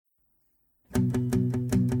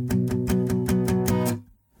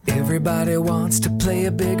Everybody wants to play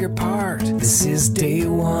a bigger part. This is day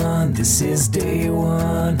one, this is day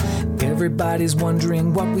one. Everybody's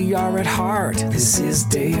wondering what we are at heart. This is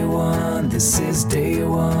day one, this is day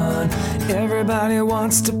one. Everybody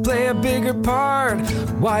wants to play a bigger part.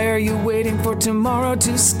 Why are you waiting for tomorrow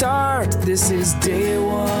to start? This is day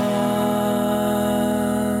one.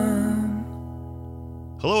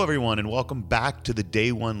 Hello, everyone, and welcome back to the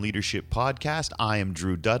Day One Leadership Podcast. I am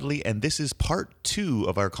Drew Dudley, and this is part 2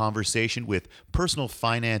 of our conversation with personal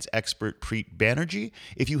finance expert Preet Banerjee.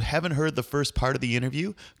 If you haven't heard the first part of the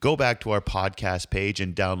interview, go back to our podcast page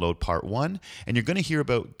and download part 1, and you're going to hear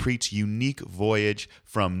about Preet's unique voyage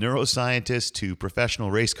from neuroscientist to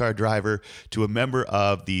professional race car driver to a member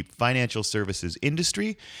of the financial services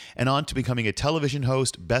industry, and on to becoming a television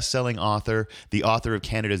host, best-selling author, the author of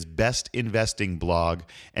Canada's best investing blog,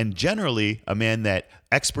 and generally a man that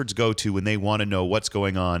experts go to when they want to know what's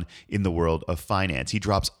going on in the world of finance. He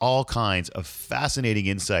drops all kinds of fascinating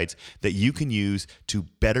insights that you can use to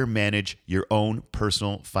better manage your own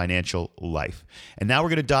personal financial life. And now we're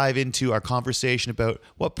going to dive into our conversation about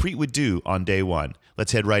what Preet would do on day one.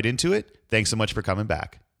 Let's head right into it. Thanks so much for coming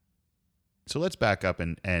back. So let's back up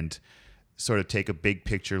and sort of take a big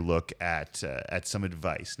picture look at some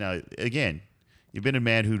advice. Now, again, you've been a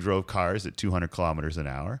man who drove cars at 200 kilometers an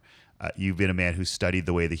hour. You've been a man who studied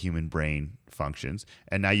the way the human brain functions.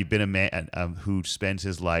 And now you've been a man who spends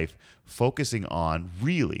his life focusing on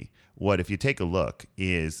really what, if you take a look,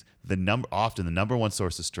 is often the number one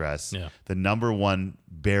source of stress, the number one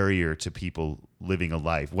barrier to people living a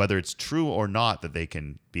life, whether it's true or not that they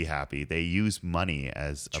can be happy. They use money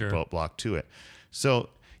as a block to it. So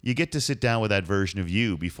you get to sit down with that version of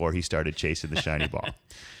you before he started chasing the shiny ball.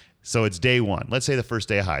 So it's day one. Let's say the first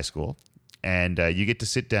day of high school. And you get to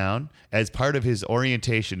sit down as part of his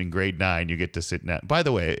orientation in grade 9. You get to sit down. By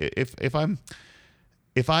the way, if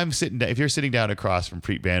you're sitting down across from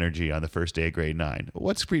Preet Banerjee on the first day of grade 9,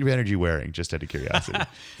 what's Preet Banerjee wearing? Just out of curiosity,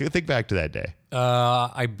 think back to that day.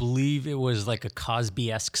 I believe it was like a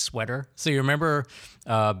Cosby-esque sweater. So you remember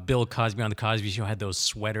Bill Cosby on the Cosby Show had those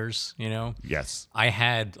sweaters, you know? Yes. I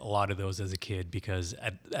had a lot of those as a kid because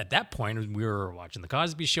at that point we were watching the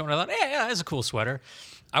Cosby Show and I thought, hey, yeah, that's a cool sweater.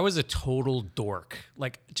 I was a total dork,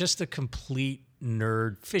 like just a complete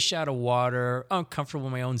nerd, fish out of water, uncomfortable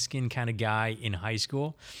in my own skin kind of guy in high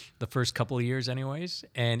school, the first couple of years anyways.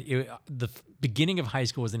 And the beginning of high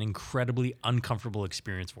school was an incredibly uncomfortable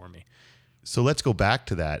experience for me. So let's go back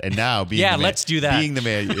to that. And now being the man, let's do that. Being the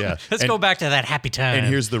man, yeah. Let's go back to that happy time. And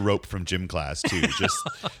here's the rope from gym class too,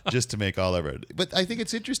 just to make all of it. But I think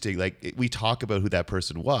it's interesting. Like we talk about who that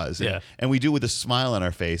person was, and we do it with a smile on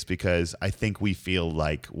our face because I think we feel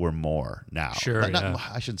like we're more now. Sure,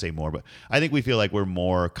 I shouldn't say more, but I think we feel like we're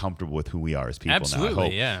more comfortable with who we are as people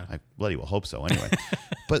Absolutely, now. I bloody well hope so. Anyway,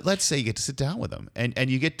 but let's say you get to sit down with him, and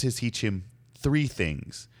you get to teach him 3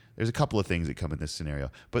 things. There's a couple of things that come in this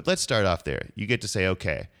scenario, but let's start off there. You get to say,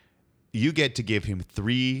 okay, you get to give him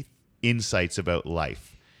 3 insights about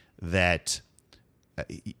life that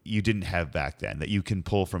you didn't have back then, that you can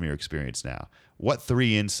pull from your experience now. What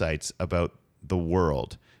 3 insights about the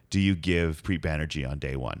world do you give Preet Banerjee on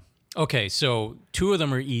day one? Okay, so 2 of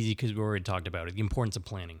them are easy because we already talked about it, the importance of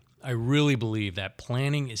planning. I really believe that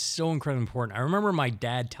planning is so incredibly important. I remember my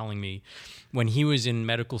dad telling me when he was in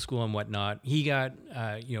medical school and whatnot, he got,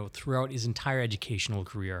 throughout his entire educational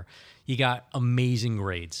career, he got amazing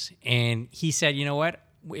grades. And he said, you know what?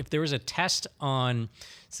 If there was a test on,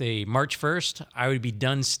 say, March 1st, I would be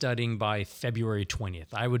done studying by February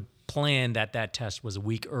 20th. I would plan that test was a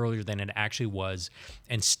week earlier than it actually was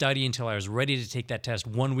and study until I was ready to take that test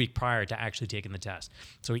 1 week prior to actually taking the test.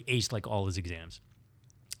 So he aced like all his exams.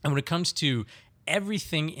 And when it comes to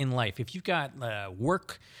everything in life, if you've got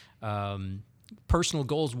work, personal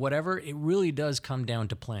goals, whatever, it really does come down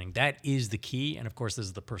to planning. That is the key. And of course, this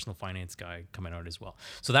is the personal finance guy coming out as well.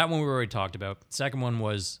 So that one we already talked about. Second one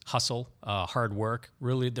was hustle, hard work.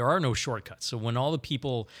 Really, there are no shortcuts. So when all the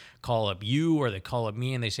people call up you or they call up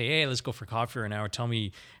me and they say, hey, let's go for coffee for an hour, tell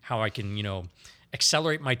me how I can,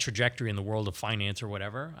 accelerate my trajectory in the world of finance or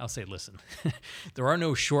whatever, I'll say, listen, there are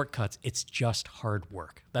no shortcuts. It's just hard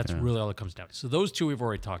work. That's really all it comes down to. So those 2 we've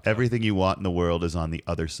already talked about. Everything you want in the world is on the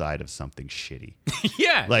other side of something shitty.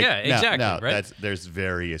 Exactly. Now, right? There's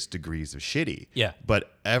various degrees of shitty. Yeah.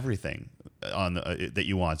 But everything that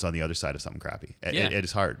you want is on the other side of something crappy. It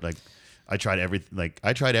is hard. Like I tried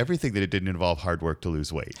everything that it didn't involve hard work to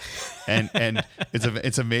lose weight, and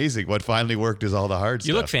it's amazing. What finally worked is all the hard stuff.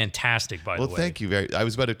 You look fantastic, by the way. Well, thank you. I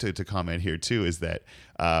was about to comment here too. Is that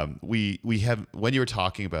we have, when you were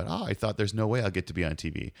talking about, I thought there's no way I'll get to be on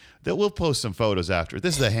TV. That we'll post some photos after.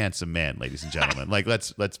 This is a handsome man, ladies and gentlemen. Like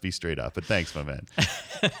let's be straight up. But thanks, my man.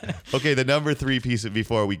 Okay, the number 3 piece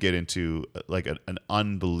before we get into like an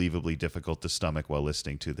unbelievably difficult to stomach while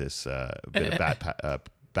listening to this bit of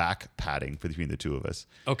back patting between the two of us.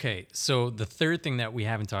 Okay, so the third thing that we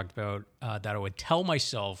haven't talked about that I would tell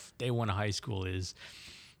myself day one of high school is,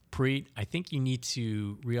 Preet, I think you need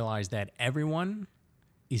to realize that everyone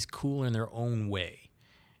is cool in their own way.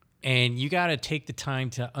 And you got to take the time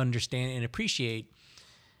to understand and appreciate.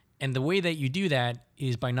 And the way that you do that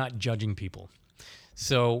is by not judging people.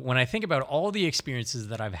 So when I think about all the experiences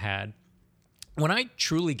that I've had, when I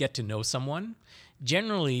truly get to know someone,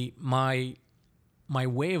 generally my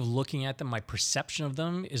way of looking at them, my perception of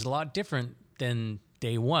them is a lot different than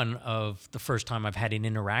day one of the first time I've had an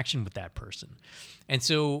interaction with that person. And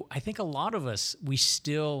so I think a lot of us, we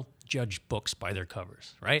still judge books by their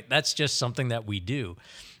covers, right? That's just something that we do.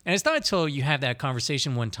 And it's not until you have that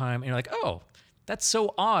conversation one time and you're like, oh, that's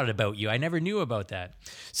so odd about you. I never knew about that.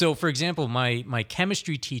 So for example, my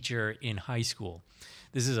chemistry teacher in high school,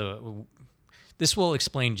 this will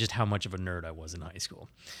explain just how much of a nerd I was in high school.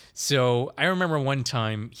 So I remember one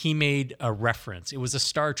time he made a reference. It was a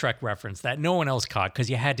Star Trek reference that no one else caught because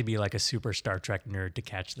you had to be like a super Star Trek nerd to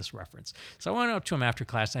catch this reference. So I went up to him after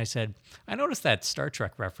class and I said, I noticed that Star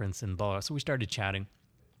Trek reference and blah. So we started chatting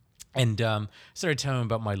and started telling him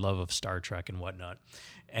about my love of Star Trek and whatnot.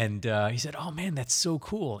 And he said, oh, man, that's so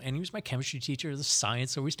cool. And he was my chemistry teacher, the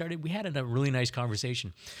science. So we had a really nice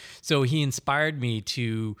conversation. So he inspired me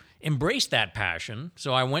to embrace that passion.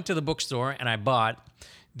 So I went to the bookstore and I bought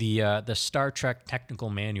the Star Trek Technical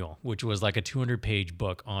Manual, which was like a 200-page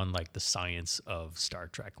book on like the science of Star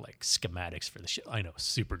Trek, like schematics for the ship. I know,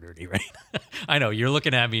 super nerdy, right? I know, you're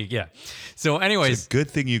looking at me, yeah. So anyways. It's a good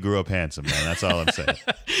thing you grew up handsome, man. That's all I'm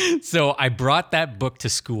saying. So I brought that book to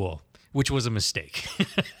school, which was a mistake.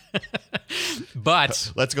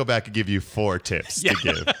 But let's go back and give you 4 tips to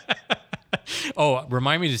give. Oh,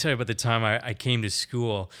 remind me to tell you about the time I came to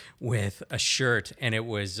school with a shirt, and it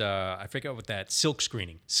was, I forget what that, silk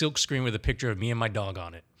screen with a picture of me and my dog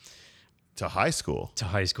on it. To high school? To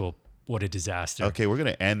high school. What a disaster. Okay, we're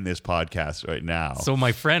going to end this podcast right now. So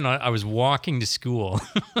my friend, I was walking to school,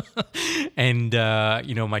 and,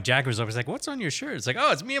 my jacket was up. He's like, what's on your shirt? It's like,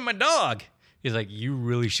 oh, it's me and my dog. He's like, you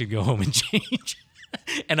really should go home and change.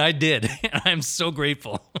 And I did. And I'm so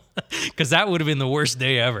grateful because that would have been the worst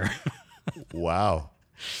day ever. Wow.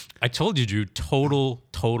 I told you, Drew, total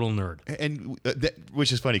nerd. And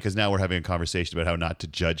which is funny because now we're having a conversation about how not to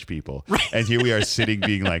judge people. Right. And here we are sitting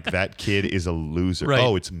being like, that kid is a loser. Right.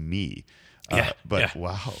 Oh, it's me.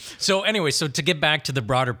 Wow. So anyway, so to get back to the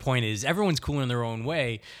broader point is everyone's cool in their own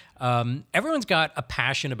way. Everyone's got a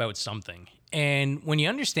passion about something. And when you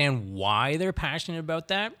understand why they're passionate about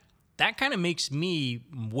that, that kind of makes me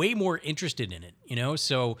way more interested in it,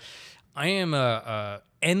 So I am a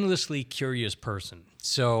endlessly curious person.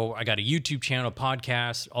 So I got a YouTube channel,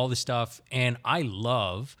 podcast, all this stuff, and I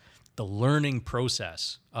love the learning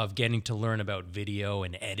process of getting to learn about video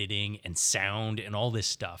and editing and sound and all this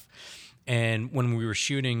stuff. And when we were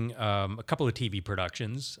shooting a couple of TV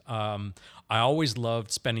productions, I always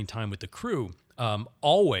loved spending time with the crew.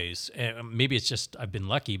 Always, maybe it's just I've been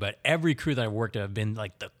lucky, but every crew that I've worked at have been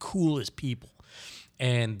like the coolest people.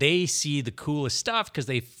 And they see the coolest stuff because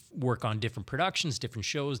they work on different productions, different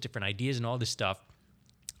shows, different ideas, and all this stuff.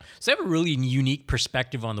 So they have a really unique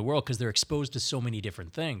perspective on the world because they're exposed to so many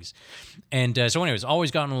different things. And so anyways, always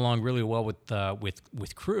gotten along really well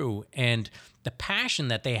with crew. And the passion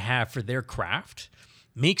that they have for their craft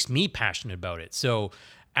makes me passionate about it. So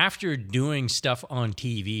after doing stuff on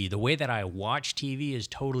TV, the way that I watch TV is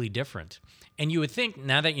totally different. And you would think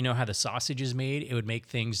now that you know how the sausage is made, it would make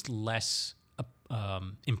things less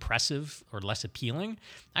impressive or less appealing.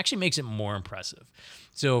 Actually makes it more impressive.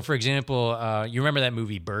 So for example, you remember that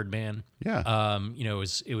movie Birdman? Yeah.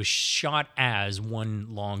 It was shot as one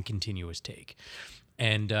long continuous take.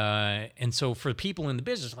 And so for people in the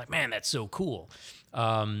business, like, man, that's so cool.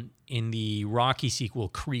 In the Rocky sequel,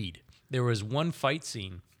 Creed, there was one fight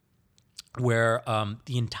scene where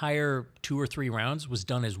the entire 2 or 3 rounds was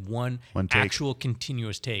done as one take. actual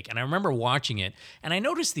continuous take. And I remember watching it, and I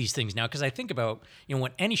noticed these things now because I think about,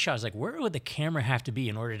 when any shot is like, where would the camera have to be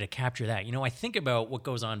in order to capture that? I think about what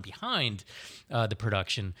goes on behind the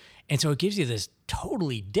production. And so it gives you this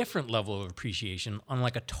totally different level of appreciation on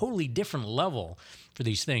like a totally different level for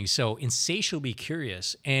these things. So insatiably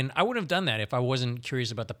curious. And I wouldn't have done that if I wasn't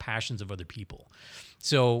curious about the passions of other people.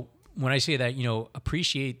 So when I say that,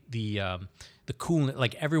 appreciate the cool,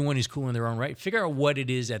 like everyone is cool in their own right. Figure out what it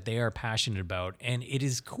is that they are passionate about, and it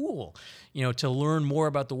is cool, to learn more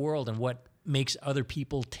about the world and what makes other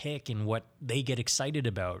people tick and what they get excited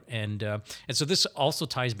about. And so this also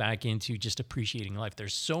ties back into just appreciating life.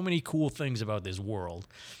 There's so many cool things about this world,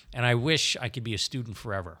 and I wish I could be a student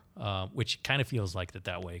forever, which kind of feels like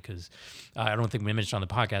that way because I don't think we mentioned on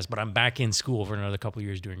the podcast, but I'm back in school for another couple of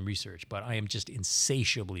years doing research, but I am just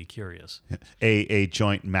insatiably curious. A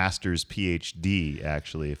joint master's PhD,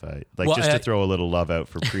 actually, if I like, just to throw a little love out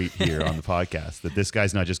for Preet here on the podcast, that this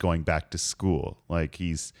guy's not just going back to school. Like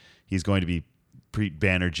he's going to be Preet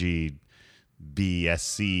Banerjee,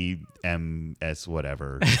 BSc, MS,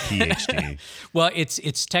 whatever, PhD. Well,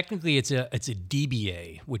 it's technically it's a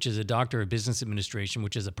DBA, which is a Doctor of Business Administration,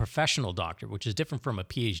 which is a professional doctor, which is different from a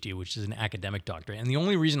PhD, which is an academic doctor. And the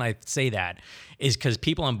only reason I say that is because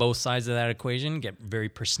people on both sides of that equation get very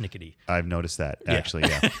persnickety. I've noticed that, actually,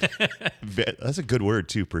 yeah. That's a good word,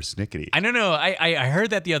 too, persnickety. I don't know. I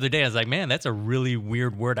heard that the other day. I was like, man, that's a really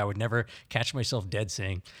weird word. I would never catch myself dead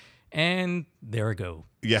saying. And there I go.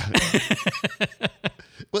 Yeah.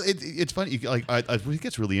 Well, it's funny. Like, I think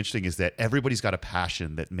it's really interesting is that everybody's got a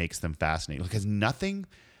passion that makes them fascinating. Because nothing,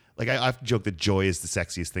 like I've joked that joy is the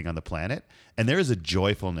sexiest thing on the planet, and there is a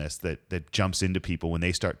joyfulness that jumps into people when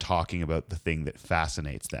they start talking about the thing that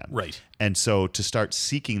fascinates them. Right. And so to start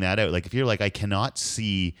seeking that out, like if you're like, I cannot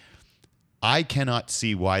see why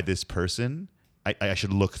this person. I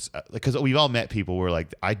should look, because we've all met people where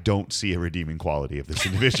like, I don't see a redeeming quality of this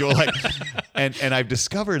individual. Like, and I've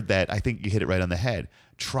discovered that, I think you hit it right on the head.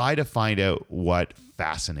 Try to find out what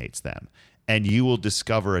fascinates them, and you will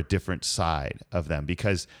discover a different side of them,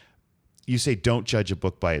 because you say, don't judge a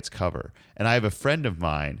book by its cover. And I have a friend of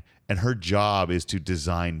mine, and her job is to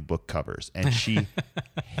design book covers, and she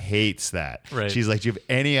hates that. Right. She's like, do you have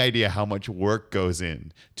any idea how much work goes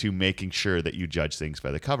in to making sure that you judge things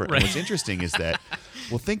by the cover? Right. And what's interesting is that,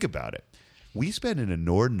 well, think about it. We spend an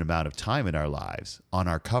inordinate amount of time in our lives on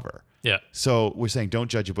our cover. Yeah. So we're saying don't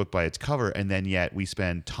judge a book by its cover, and then yet we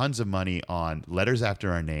spend tons of money on letters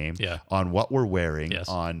after our name, on what we're wearing,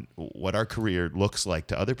 on what our career looks like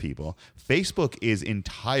to other people. Facebook is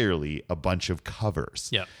entirely a bunch of covers.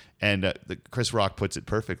 Yeah. And Chris Rock puts it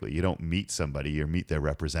perfectly. You don't meet somebody, you meet their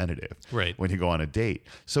representative when you go on a date.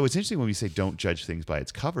 So it's interesting when we say don't judge things by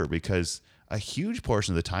its cover, because a huge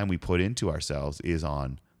portion of the time we put into ourselves is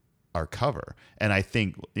on our cover. And I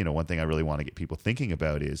think, one thing I really want to get people thinking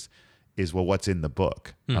about is well, what's in the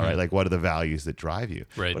book? Mm-hmm. All right. Like, what are the values that drive you?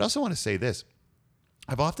 Right. But I also want to say this.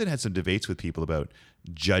 I've often had some debates with people about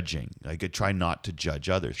judging. Like, I try not to judge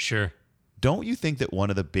others. Sure. Don't you think that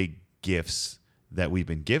one of the big gifts that we've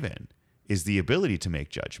been given is the ability to make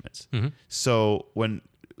judgments? Mm-hmm. So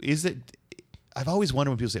I've always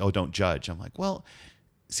wondered when people say, oh, don't judge. I'm like, well,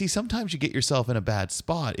 see, sometimes you get yourself in a bad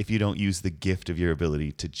spot if you don't use the gift of your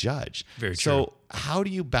ability to judge. Very true. So how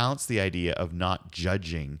do you balance the idea of not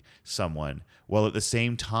judging someone while at the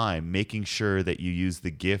same time making sure that you use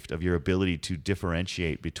the gift of your ability to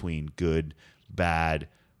differentiate between good, bad,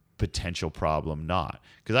 potential problem, not?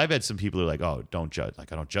 Because I've had some people who are like, oh, don't judge.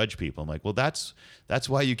 Like, I don't judge people. I'm like, well, that's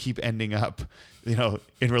why you keep ending up,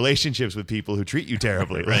 in relationships with people who treat you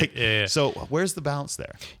terribly. Right. Like, yeah. So where's the balance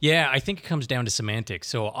there? Yeah, I think it comes down to semantics.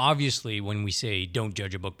 So obviously when we say don't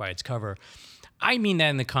judge a book by its cover, I mean that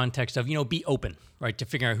in the context of, be open, right, to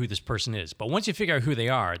figure out who this person is. But once you figure out who they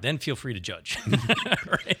are, then feel free to judge.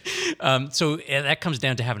 Right? So that comes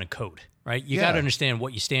down to having a code, right? You got to understand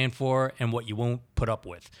what you stand for and what you won't put up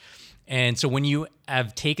with. And so when you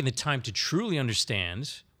have taken the time to truly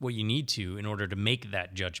understand what you need to in order to make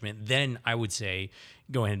that judgment, then I would say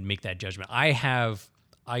go ahead and make that judgment.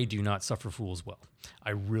 I do not suffer fools well. I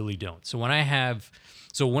really don't. So one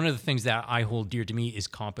of the things that I hold dear to me is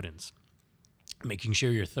competence. Making sure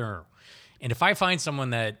you're thorough. And if I find someone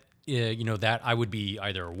that, that I would be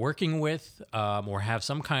either working with or have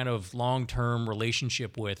some kind of long-term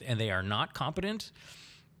relationship with, and they are not competent,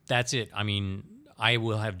 that's it. I mean, I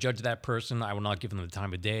will have judged that person. I will not give them the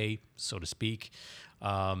time of day, so to speak.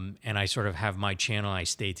 And I sort of have my channel, I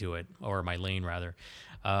stay to it, or my lane rather.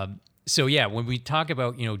 So yeah, when we talk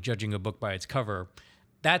about, judging a book by its cover,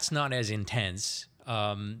 that's not as intense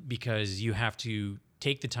because you have to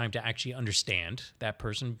take the time to actually understand that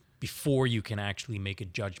person before you can actually make a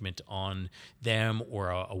judgment on them or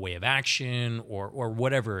a way of action or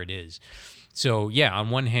whatever it is. So yeah, on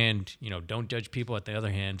one hand, don't judge people. At the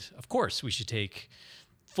other hand, of course, we should take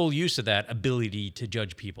full use of that ability to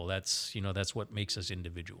judge people. That's what makes us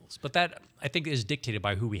individuals. But that, I think, is dictated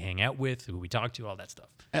by who we hang out with, who we talk to, all that stuff.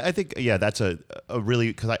 I think, yeah, that's a really,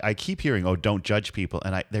 because I keep hearing, don't judge people.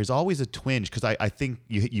 And there's always a twinge, because I think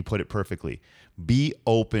you put it perfectly. Be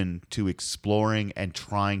open to exploring and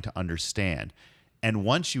trying to understand. And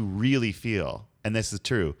once you really feel, and this is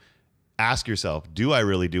true, ask yourself, do I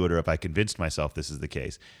really do it, or have I convinced myself this is the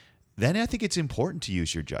case? Then I think it's important to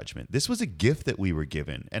use your judgment. This was a gift that we were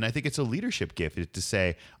given, and I think it's a leadership gift to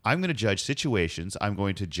say, I'm going to judge situations, I'm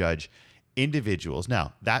going to judge individuals.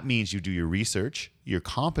 Now, that means you do your research, you're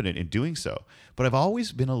competent in doing so, but I've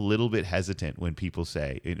always been a little bit hesitant when people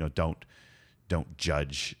say, don't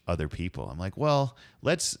judge other people. I'm like, well,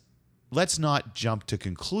 let's not jump to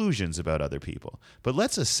conclusions about other people, but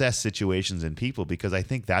let's assess situations and people, because I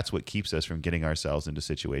think that's what keeps us from getting ourselves into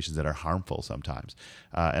situations that are harmful sometimes.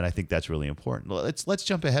 And I think that's really important. Let's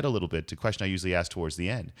jump ahead a little bit to a question I usually ask towards the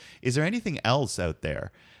end. Is there anything else out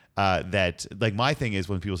there that, like, my thing is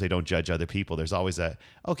when people say don't judge other people, there's always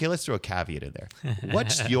okay, let's throw a caveat in there.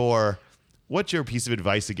 What's your piece of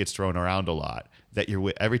advice that gets thrown around a lot that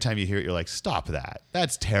every time you hear it, you're like, stop that.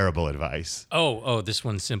 That's terrible advice. Oh, this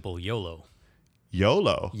one's simple. YOLO.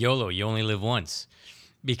 YOLO? YOLO. You only live once.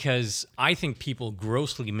 Because I think people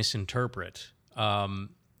grossly misinterpret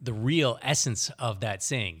the real essence of that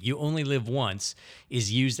saying. You only live once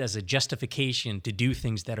is used as a justification to do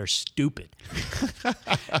things that are stupid.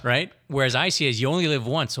 Right? Whereas I see it as you only live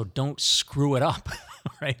once, so don't screw it up.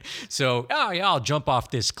 Right? So, yeah, I'll jump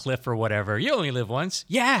off this cliff or whatever. You only live once.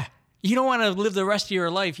 Yeah. You don't want to live the rest of your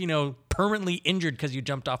life, permanently injured because you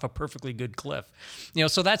jumped off a perfectly good cliff.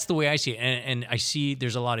 So that's the way I see it. And I see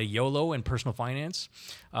there's a lot of YOLO in personal finance.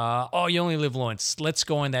 You only live once. Let's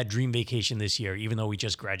go on that dream vacation this year, even though we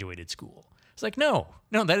just graduated school. It's like, no,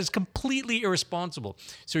 that is completely irresponsible.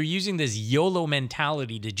 So you're using this YOLO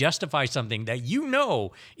mentality to justify something that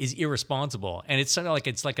is irresponsible. And it's sort of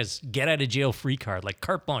like a get out of jail free card, like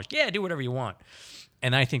carte blanche. Yeah, do whatever you want.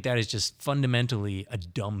 And I think that is just fundamentally a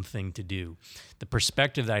dumb thing to do. The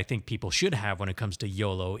perspective that I think people should have when it comes to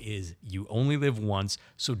YOLO is you only live once,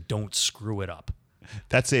 so don't screw it up.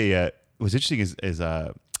 That's what's interesting is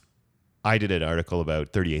I did an article about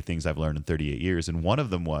 38 things I've learned in 38 years. And one of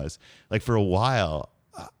them was, like, for a while,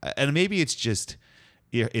 and maybe it's just,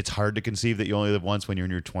 it's hard to conceive that you only live once when you're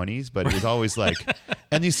in your 20s, but it was always like,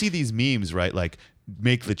 and you see these memes, right? Like,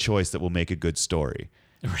 make the choice that will make a good story.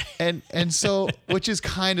 Right. And so, which is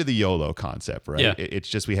kind of the YOLO concept, right? Yeah. It's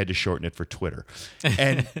just we had to shorten it for Twitter.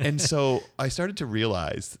 And so I started to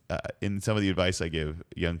realize in some of the advice I give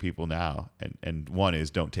young people now, and one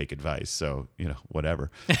is don't take advice. So,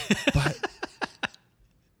 whatever. But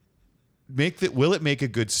will it make a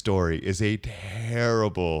good story is a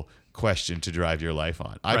terrible question to drive your life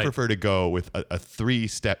on. I prefer to go with a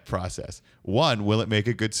 3-step process. 1, will it make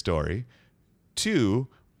a good story? 2,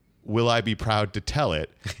 will I be proud to tell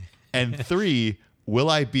it? And 3, will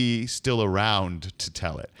I be still around to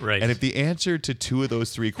tell it? Right. And if the answer to 2 of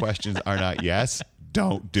those 3 questions are not yes,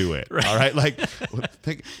 don't do it. Right. All right. Like,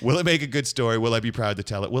 will it make a good story? Will I be proud to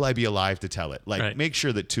tell it? Will I be alive to tell it? Like, make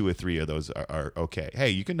sure that 2 or 3 of those are okay.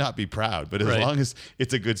 Hey, you can not be proud, but as long as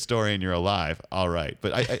it's a good story and you're alive, all right.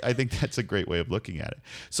 But I think that's a great way of looking at it.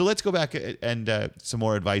 So let's go back and some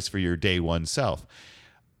more advice for your day one self.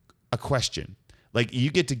 A question. Like,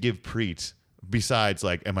 you get to give Preet, besides,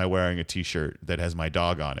 like, am I wearing a T-shirt that has my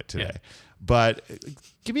dog on it today? Yeah. But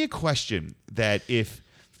give me a question that if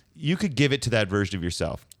you could give it to that version of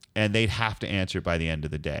yourself and they'd have to answer it by the end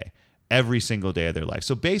of the day, every single day of their life.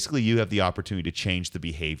 So basically you have the opportunity to change the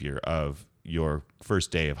behavior of your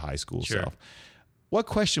first day of high school self. What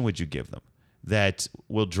question would you give them that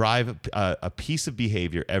will drive a piece of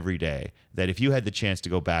behavior every day that if you had the chance to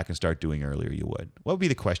go back and start doing earlier, you would? What would be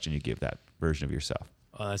the question you give that version of yourself?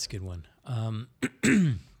 Oh, that's a good one.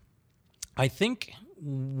 I think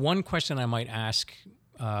one question I might ask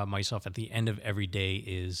myself at the end of every day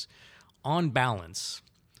is, on balance,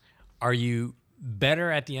 are you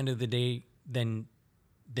better at the end of the day than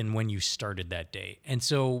when you started that day? And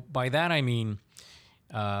so by that I mean,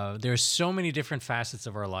 there's so many different facets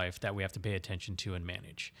of our life that we have to pay attention to and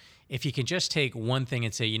manage. If you can just take one thing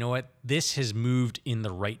and say, you know what, this has moved in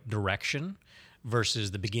the right direction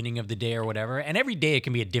versus the beginning of the day or whatever. And every day it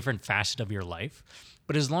can be a different facet of your life.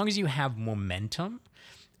 But as long as you have momentum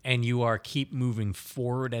and you are keep moving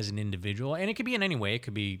forward as an individual, and it could be in any way. It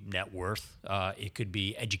could be net worth, it could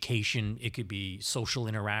be education, it could be social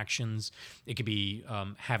interactions, it could be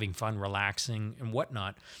having fun, relaxing, and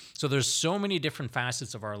whatnot. So there's so many different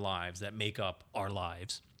facets of our lives that make up our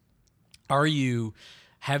lives.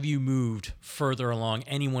 Have you moved further along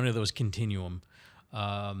any one of those continuum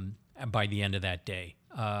by the end of that day?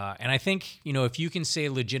 And I think, if you can say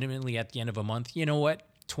legitimately at the end of a month, you know what,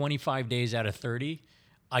 25 days out of 30,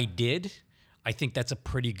 I did. I think that's a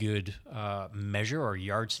pretty good measure or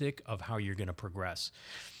yardstick of how you're going to progress.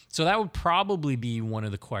 So that would probably be one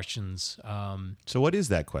of the questions. So what is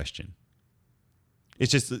that question?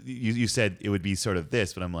 It's just, you said it would be sort of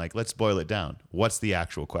this, but I'm like, let's boil it down. What's the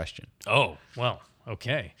actual question? Oh, well,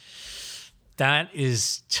 okay. That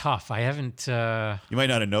is tough. I haven't... You might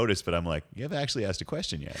not have noticed, but I'm like, you haven't actually asked a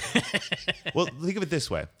question yet. Well, think of it this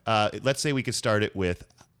way. Let's say we could start it with,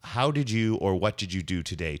 how did you or what did you do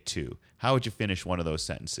today too? How would you finish one of those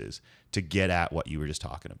sentences to get at what you were just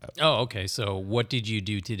talking about? Oh, okay. So what did you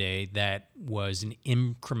do today that was an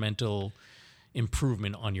incremental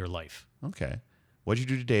improvement on your life? Okay. What did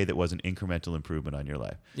you do today that was an incremental improvement on your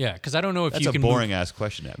life? Yeah, because I don't know if That's you can... That's a boring-ass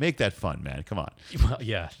question. Make that fun, man. Come on. Well,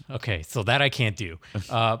 yeah. Okay, so that I can't do.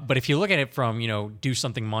 But if you look at it from, do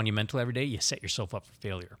something monumental every day, you set yourself up for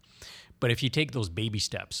failure. But if you take those baby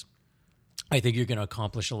steps, I think you're going to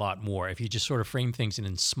accomplish a lot more. If you just sort of frame things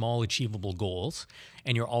in small, achievable goals,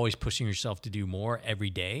 and you're always pushing yourself to do more every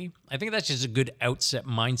day, I think that's just a good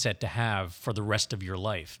mindset to have for the rest of your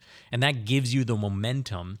life. And that gives you the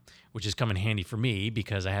momentum, which has come in handy for me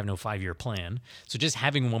because I have no 5-year plan. So just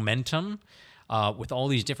having momentum with all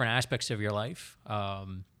these different aspects of your life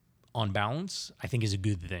on balance, I think is a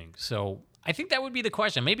good thing. So I think that would be the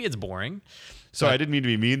question. Maybe it's boring. So I didn't mean to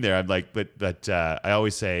be mean there. I'm like, but I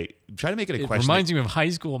always say, try to make it a question. It reminds me of high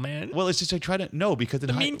school, man. Well, it's just I try to because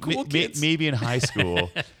in maybe in high school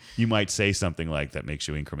you might say something like that makes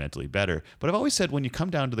you incrementally better. But I've always said when you come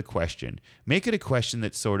down to the question, make it a question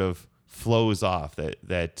that sort of flows off,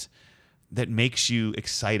 that makes you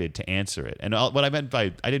excited to answer it. And what I meant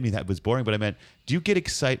by, I didn't mean that was boring, but I meant, do you get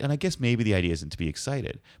excited? And I guess maybe the idea isn't to be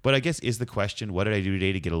excited, but I guess is the question, what did I do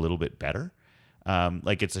today to get a little bit better?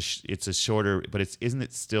 Like it's a shorter, but isn't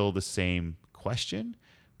it still the same question?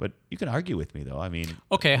 But you can argue with me though. I mean,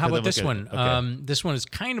 okay. How about this one? Okay. This one is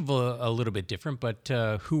kind of a little bit different, but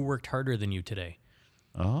who worked harder than you today?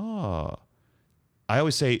 Oh, I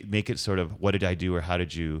always say make it sort of what did I do or how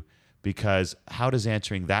did you? Because how does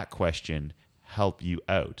answering that question help you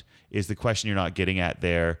out? Is the question you're not getting at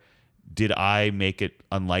there, did I make it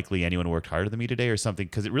unlikely anyone worked harder than me today or something?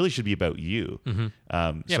 Because it really should be about you. Mm-hmm.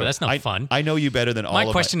 So but that's not fun. I know you better than all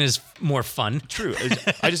my question is more fun. True.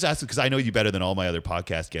 I just asked because I know you better than all my other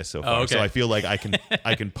podcast guests so far. Oh, okay. So I feel like I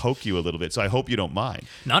can poke you a little bit. So I hope you don't mind.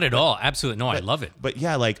 Not at all. Absolutely. No, I love it. But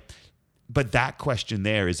yeah, but that question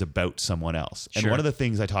there is about someone else. And Sure. one of the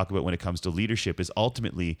things I talk about when it comes to leadership is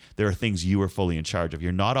ultimately there are things you are fully in charge of.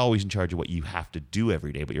 You're not always in charge of what you have to do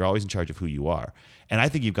every day, but you're always in charge of who you are. And I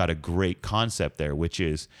think you've got a great concept there, which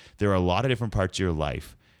is there are a lot of different parts of your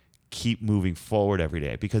life. Keep moving forward every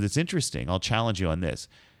day because it's interesting. I'll challenge you on this.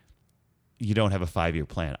 You don't have a 5-year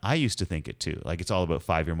plan. I used to think it too. Like it's all about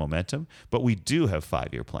 5-year momentum, but we do have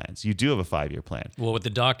 5-year plans. You do have a 5-year plan. Well, with the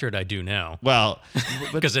doctorate, I do now. Well,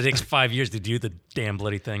 because it takes 5 years to do the damn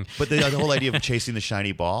bloody thing. But the whole idea of chasing the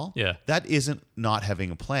shiny ball, yeah, that isn't not having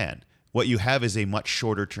a plan. What you have is a much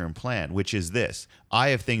shorter term plan, which is this. I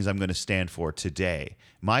have things I'm going to stand for today.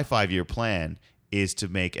 My 5-year plan is to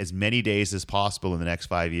make as many days as possible in the next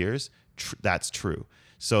 5 years. That's true.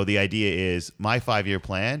 So the idea is my 5-year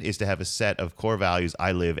plan is to have a set of core values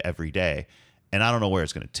I live every day. And I don't know where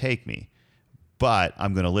it's going to take me, but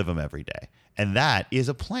I'm going to live them every day. And that is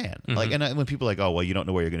a plan. Mm-hmm. And when people are like, oh, well, you don't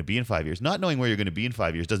know where you're going to be in 5 years. Not knowing where you're going to be in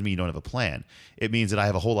 5 years doesn't mean you don't have a plan. It means that I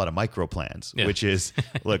have a whole lot of micro plans, which is,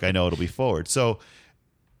 look, I know it'll be forward. So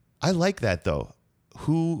I like that though.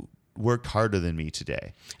 Who worked harder than me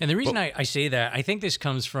today? And the reason I say that, I think this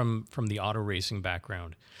comes from the auto racing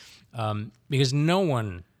background. Because no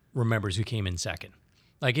one remembers who came in second.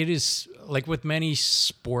 Like it is like with many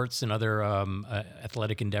sports and other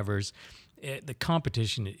athletic endeavors, the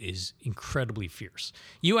competition is incredibly fierce.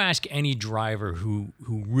 You ask any driver who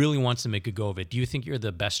really wants to make a go of it, do you think you're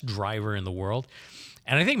the best driver in the world?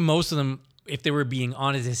 And I think most of them, if they were being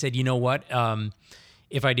honest, they said, you know what?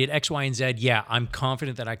 If I did X, Y, and Z, yeah, I'm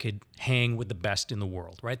confident that I could hang with the best in the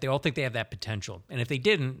world, right? They all think they have that potential. And if they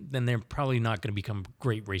didn't, then they're probably not going to become a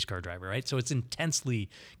great race car driver, right? So it's intensely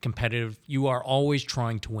competitive. You are always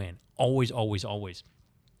trying to win. Always, always, always.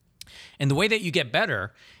 And the way that you get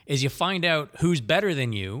better is you find out who's better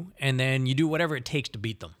than you, and then you do whatever it takes to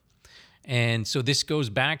beat them. And so this goes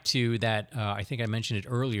back to that, I think I mentioned it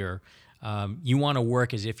earlier, you want to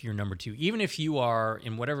work as if you're number two. Even if you are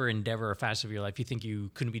in whatever endeavor or facet of your life you think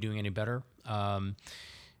you couldn't be doing any better,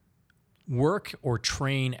 work or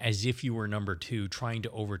train as if you were number two, trying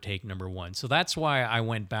to overtake number one. So that's why I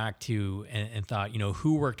went back to and thought,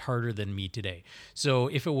 who worked harder than me today? So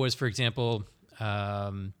if it was, for example,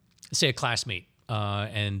 say a classmate,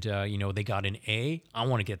 and they got an A, I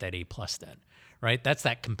want to get that A plus then. Right? That's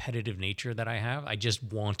that competitive nature that I have. I just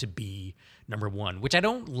want to be number one, which I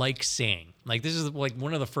don't like saying. Like, this is like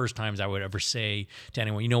one of the first times I would ever say to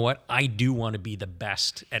anyone, you know what? I do want to be the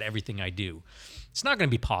best at everything I do. It's not going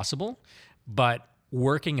to be possible, but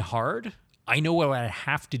working hard, I know what I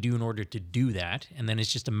have to do in order to do that. And then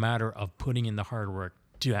it's just a matter of putting in the hard work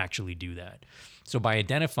to actually do that. So by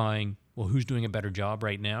identifying, well, who's doing a better job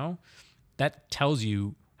right now, that tells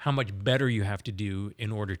you how much better you have to do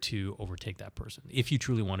in order to overtake that person if you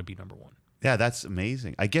truly want to be number one. Yeah, that's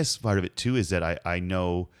amazing. I guess part of it too is that I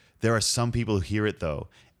know there are some people who hear it though,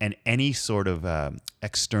 and any sort of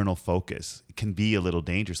external focus can be a little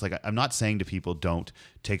dangerous. Like, I'm not saying to people, don't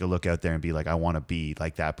take a look out there and be like, I want to be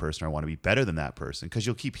like that person, or I want to be better than that person, because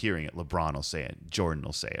you'll keep hearing it. LeBron will say it. Jordan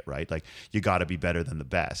will say it, right? Like, you got to be better than the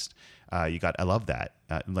best. I love that.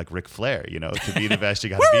 Like Ric Flair, to be the best, you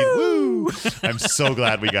got to be, woo! I'm so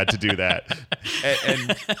glad we got to do that.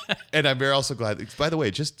 And I'm very also glad, by the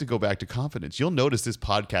way, just to go back to confidence, you'll notice this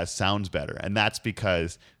podcast sounds better. And that's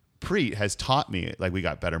because Preet has taught me, like, we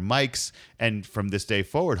got better mics, and from this day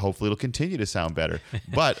forward, hopefully it'll continue to sound better.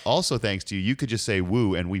 But also thanks to you, you could just say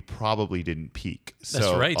woo, and we probably didn't peak.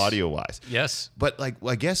 That's right. Audio-wise. Yes. But, like,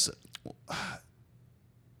 I guess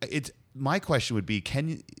my question would be,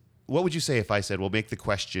 what would you say if I said, well, make the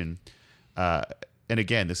question, and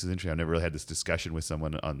again, this is interesting. I've never really had this discussion with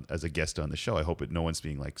someone as a guest on the show. I hope no one's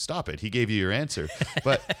being like, stop it. He gave you your answer.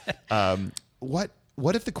 But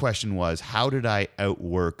what if the question was, how did I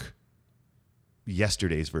outwork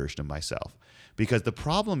yesterday's version of myself? Because the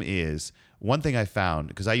problem is, one thing I found,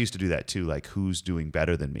 because I used to do that too, like, who's doing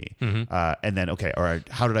better than me? Mm-hmm. And then, okay, all right,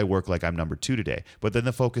 how did I work like I'm number two today? But then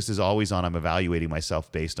the focus is always on, I'm evaluating myself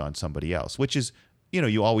based on somebody else, which is,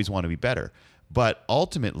 you always want to be better. But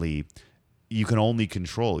ultimately, you can only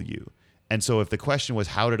control you. And so if the question was,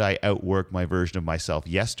 how did I outwork my version of myself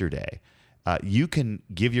yesterday? You can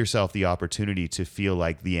give yourself the opportunity to feel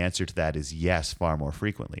like the answer to that is yes far more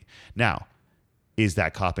frequently. Now, is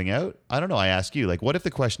that copping out? I don't know. I ask you, like, what if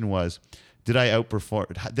the question was, did I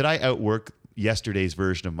outwork yesterday's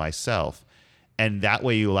version of myself? And that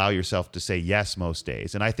way you allow yourself to say yes most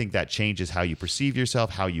days. And I think that changes how you perceive yourself,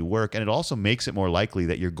 how you work. And it also makes it more likely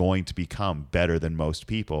that you're going to become better than most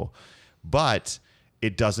people. But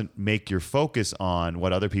it doesn't make your focus on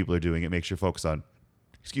what other people are doing. It makes your focus on,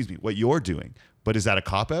 what you're doing. But is that a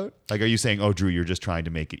cop-out? Like, are you saying, oh, Drew, you're just trying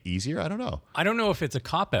to make it easier? I don't know. I don't know if it's a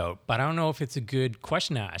cop-out, but I don't know if it's a good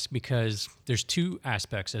question to ask, because there's two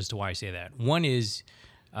aspects as to why I say that. One is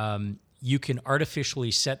you can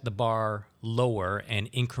artificially set the bar lower and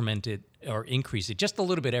increment it or increase it just a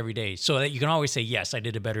little bit every day, so that you can always say, yes, I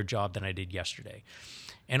did a better job than I did yesterday.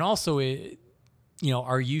 And also,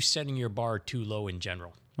 are you setting your bar too low in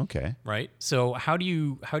general? Okay. Right? So how do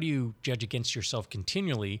you judge against yourself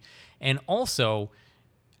continually? And also,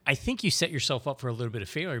 I think you set yourself up for a little bit of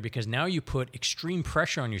failure, because now you put extreme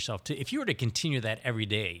pressure on yourself if you were to continue that every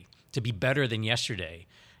day to be better than yesterday,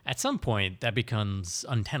 at some point that becomes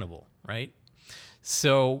untenable, right?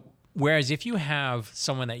 So whereas if you have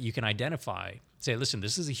someone that you can identify, say, listen,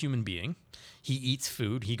 this is a human being. He eats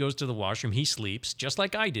food. He goes to the washroom. He sleeps just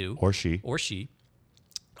like I do. Or she.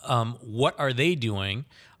 What are they doing?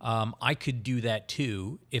 I could do that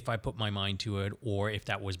too if I put my mind to it, or if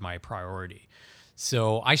that was my priority.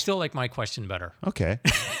 So I still like my question better. Okay.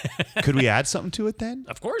 Could we add something to it then?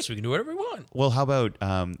 Of course, we can do whatever we want. Well, how about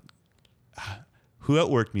who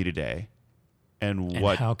outworked me today? And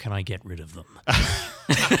how can I get rid of them?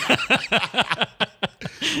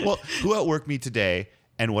 Well, who outworked me today,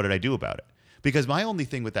 and what did I do about it? Because my only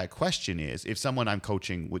thing with that question is, if someone I'm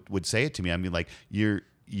coaching would say it to me, I mean, like,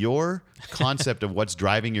 your concept of what's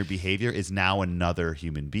driving your behavior is now another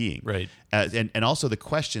human being. Right. And also the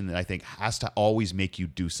question that I think has to always make you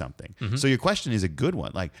do something. Mm-hmm. So your question is a good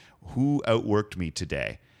one. Like, who outworked me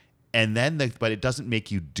today? And then, but it doesn't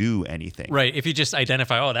make you do anything. Right. If you just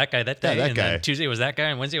identify, that guy, that day, that and guy. then Tuesday was that guy,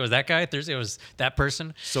 and Wednesday was that guy, Thursday was that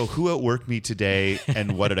person. So who outworked me today,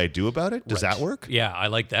 and what did I do about it? Does that work? Yeah, I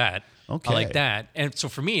like that. Okay. I like that. And so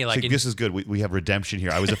for me, like... this is good. We have redemption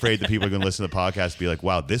here. I was afraid that people are going to listen to the podcast and be like,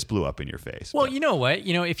 wow, this blew up in your face. Well, you know what?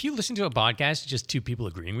 If you listen to a podcast, just two people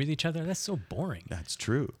agreeing with each other, that's so boring. That's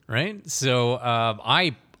true. Right? So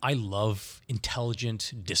I love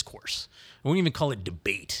intelligent discourse. I wouldn't even call it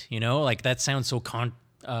debate, like that sounds so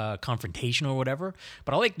confrontational or whatever,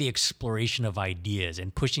 but I like the exploration of ideas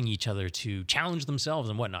and pushing each other to challenge themselves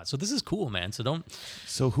and whatnot. So this is cool, man.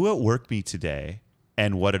 So who outworked me today,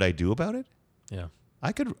 and what did I do about it? Yeah.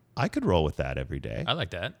 I could roll with that every day. I like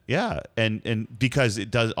that. Yeah, and because it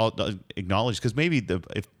does acknowledge, because maybe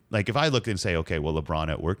if I look and say, okay, well, LeBron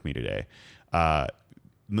outworked me today,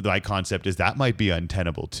 my concept is that might be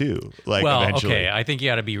untenable too. Eventually. Okay, I think you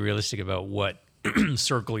got to be realistic about what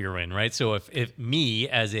circle you're in, right? So if me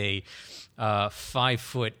as a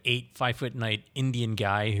 5'8", 5'9" Indian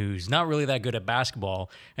guy who's not really that good at basketball,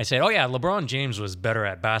 I said, oh yeah, LeBron James was better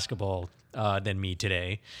at basketball than me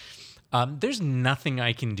today. There's nothing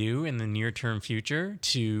I can do in the near-term future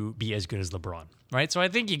to be as good as LeBron, right? So I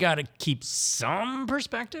think you got to keep some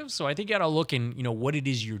perspective. So I think you got to look in, what it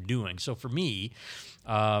is you're doing. So for me,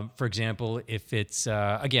 for example, if it's,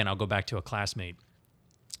 again, I'll go back to a classmate.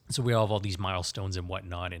 So we all have all these milestones and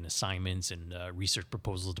whatnot and assignments and research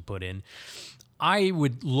proposals to put in. I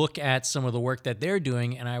would look at some of the work that they're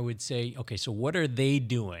doing and I would say, okay, so what are they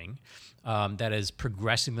doing that is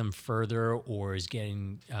progressing them further or is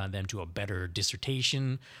getting them to a better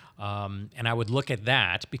dissertation? And I would look at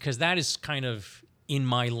that because that is kind of in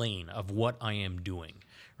my lane of what I am doing,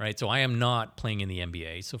 right? So I am not playing in the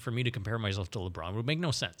NBA. So for me to compare myself to LeBron would make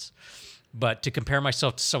no sense. But to compare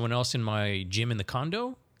myself to someone else in my gym in the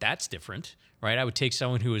condo, that's different, right? I would take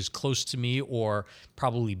someone who is close to me or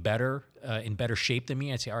probably better, in better shape than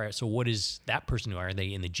me. I'd say, all right, so what is that person doing? Are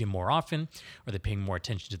they in the gym more often? Are they paying more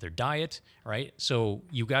attention to their diet, right? So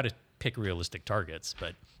you got to pick realistic targets,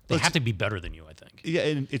 but they have to be better than you, I think. Yeah,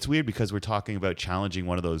 and it's weird because we're talking about challenging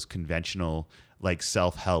one of those conventional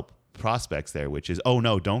self-help prospects there, which is, oh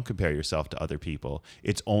no, don't compare yourself to other people.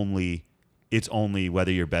 It's only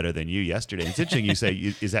whether you're better than you yesterday. It's interesting you say,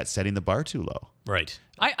 is that setting the bar too low? Right.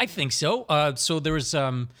 I think so. So there was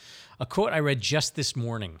a quote I read just this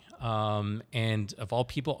morning, and of all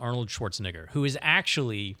people, Arnold Schwarzenegger, who is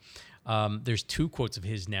actually, there's two quotes of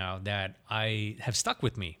his now that I have stuck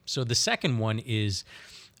with me. So the second one is,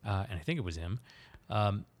 and I think it was him,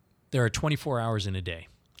 there are 24 hours in a day.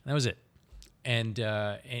 That was it. And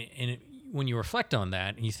when you reflect on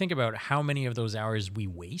that and you think about how many of those hours we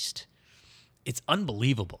waste, it's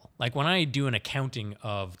unbelievable. Like when I do an accounting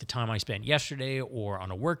of the time I spent yesterday or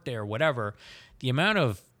on a work day or whatever, the amount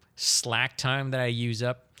of Slack time that I use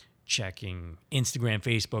up checking Instagram,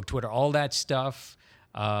 Facebook, Twitter, all that stuff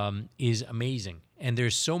is amazing. And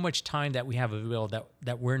there's so much time that we have available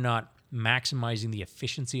that we're not maximizing the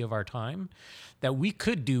efficiency of our time that we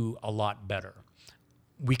could do a lot better.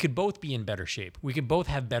 We could both be in better shape. We could both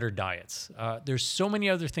have better diets. There's so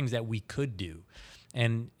many other things that we could do.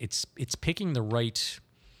 And it's picking the right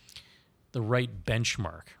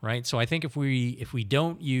benchmark, right? So I think if we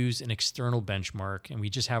don't use an external benchmark and we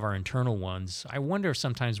just have our internal ones, I wonder if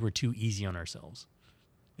sometimes we're too easy on ourselves.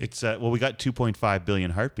 It's we got 2.5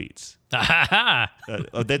 billion heartbeats.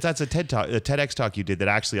 That's a TED talk, a TEDx talk you did that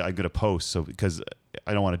actually I'm going to post. So because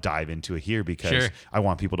I don't want to dive into it here because I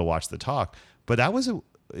want people to watch the talk. But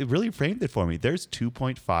it really framed it for me. There's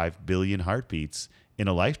 2.5 billion heartbeats in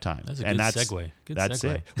a lifetime. That's a good segue. That's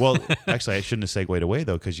it. Well, actually, I shouldn't have segued away,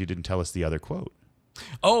 though, because you didn't tell us the other quote.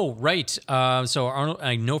 Oh, right. So Arnold,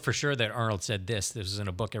 I know for sure that Arnold said this. This was in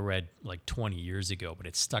a book I read like 20 years ago, but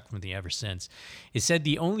it's stuck with me ever since. It said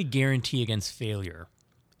the only guarantee against failure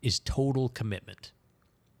is total commitment.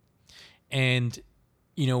 And,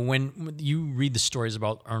 when you read the stories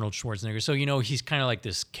about Arnold Schwarzenegger, so, he's kind of like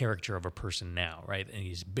this character of a person now, right? And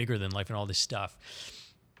he's bigger than life and all this stuff.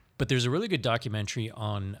 But there's a really good documentary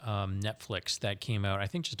on Netflix that came out, I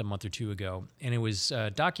think, just a month or two ago. And it was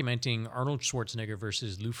documenting Arnold Schwarzenegger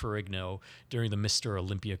versus Lou Ferrigno during the Mr.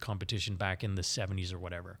 Olympia competition back in the 70s or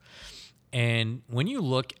whatever. And when you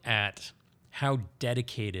look at how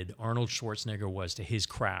dedicated Arnold Schwarzenegger was to his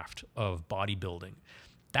craft of bodybuilding,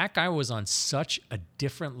 that guy was on such a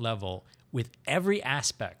different level with every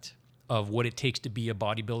aspect of what it takes to be a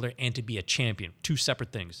bodybuilder and to be a champion. Two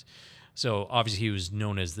separate things. So obviously he was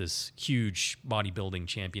known as this huge bodybuilding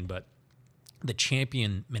champion, but the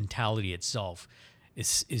champion mentality itself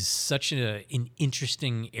is such an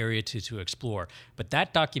interesting area to explore. But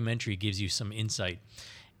that documentary gives you some insight.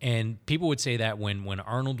 And people would say that when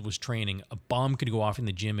Arnold was training, a bomb could go off in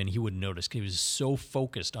the gym and he wouldn't notice because he was so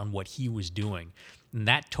focused on what he was doing. And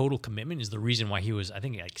that total commitment is the reason why he was, I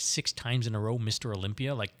think, like 6 times in a row Mr.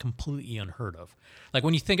 Olympia, like completely unheard of. Like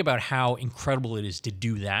when you think about how incredible it is to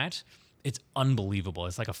do that, it's unbelievable.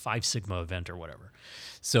 It's like a 5 Sigma event or whatever.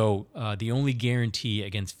 So the only guarantee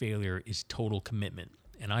against failure is total commitment.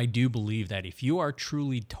 And I do believe that if you are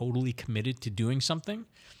truly totally committed to doing something,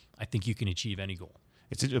 I think you can achieve any goal.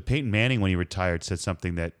 It's Peyton Manning, when he retired, said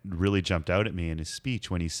something that really jumped out at me in his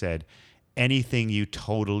speech when he said, anything you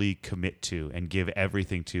totally commit to and give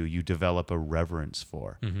everything to, you develop a reverence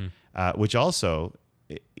for, which also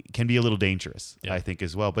can be a little dangerous, I think,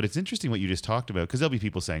 as well. But it's interesting what you just talked about, because there'll be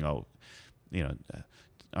people saying, oh,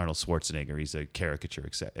 Arnold Schwarzenegger, he's a caricature,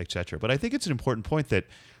 et cetera. But I think it's an important point that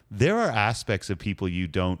there are aspects of people you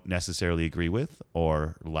don't necessarily agree with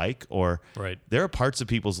or like, or there are parts of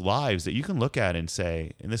people's lives that you can look at and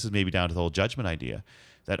say, and this is maybe down to the whole judgment idea,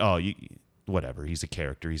 that, whatever, he's a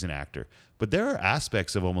character, he's an actor. But there are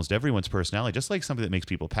aspects of almost everyone's personality, just like something that makes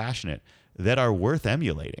people passionate, that are worth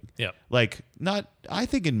emulating. Yeah. I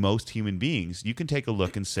think in most human beings, you can take a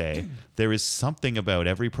look and say, there is something about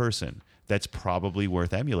every person that's probably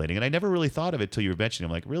worth emulating. And I never really thought of it till you were mentioning.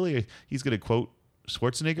 I'm like, really? He's going to quote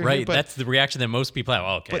Schwarzenegger? Right. Here? But that's the reaction that most people have.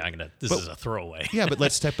 Oh, okay, this is a throwaway. Yeah, but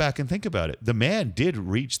let's step back and think about it. The man did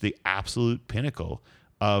reach the absolute pinnacle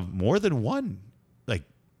of more than one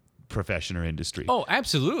profession or industry. Oh,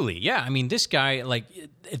 absolutely. Yeah. I mean, this guy,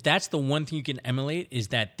 if that's the one thing you can emulate, is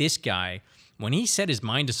that this guy, when he set his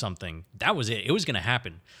mind to something, that was it. It was going to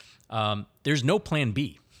happen. There's no plan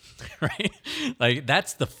B, right?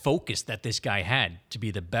 That's the focus that this guy had, to be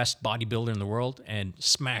the best bodybuilder in the world, and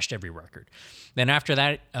smashed every record. Then after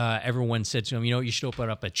that, everyone said to him, you should open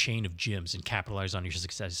up a chain of gyms and capitalize on your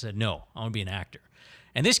success. He said, no, I want to be an actor.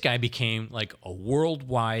 And this guy became like a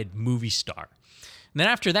worldwide movie star. And then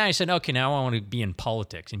after that, I said, okay, now I want to be in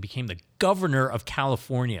politics, and became the governor of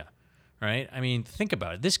California, right? I mean, think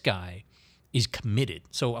about it. This guy is committed.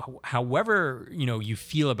 So however, you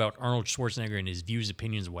feel about Arnold Schwarzenegger and his views,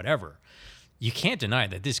 opinions, whatever, you can't deny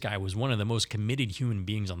that this guy was one of the most committed human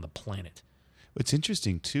beings on the planet. What's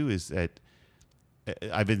interesting, too, is that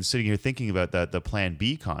I've been sitting here thinking about the plan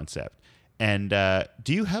B concept. And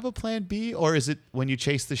do you have a plan B, or is it when you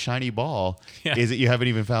chase the shiny ball, is it you haven't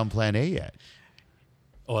even found plan A yet?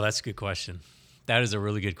 Oh, that's a good question. That is a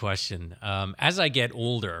really good question. As I get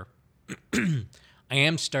older, I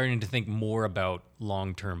am starting to think more about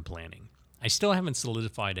long-term planning. I still haven't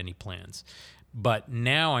solidified any plans, but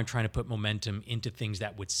now I'm trying to put momentum into things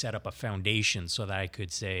that would set up a foundation so that I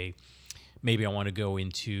could say, maybe I want to go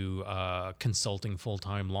into consulting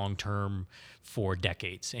full-time, long-term for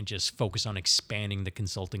decades, and just focus on expanding the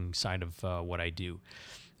consulting side of what I do.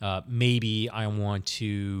 Maybe I want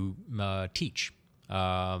to teach.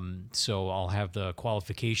 So I'll have the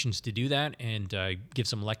qualifications to do that, and give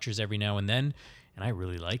some lectures every now and then. And I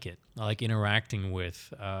really like it. I like interacting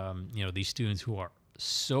with, these students who are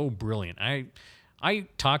so brilliant. I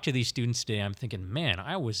talk to these students today. I'm thinking, man,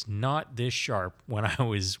 I was not this sharp when I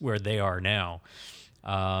was where they are now.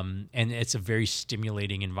 And it's a very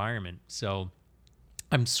stimulating environment. So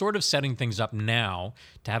I'm sort of setting things up now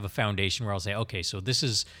to have a foundation where I'll say, okay, so this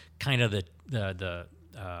is kind of the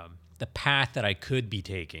path that I could be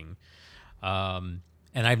taking.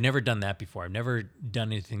 And I've never done that before. I've never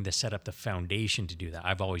done anything to set up the foundation to do that.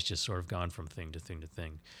 I've always just sort of gone from thing to thing to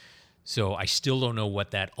thing. So I still don't know what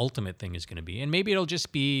that ultimate thing is going to be. And maybe it'll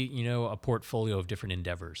just be, a portfolio of different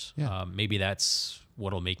endeavors. Yeah. Maybe that's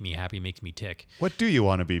what'll make me happy, makes me tick. What do you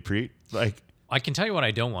want to be, Preet? I can tell you what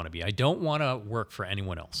I don't want to be. I don't want to work for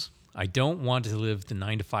anyone else. I don't want to live the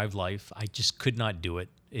 9-to-5 life. I just could not do it.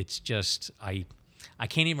 It's just, I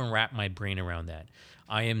can't even wrap my brain around that.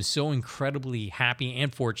 I am so incredibly happy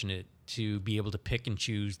and fortunate to be able to pick and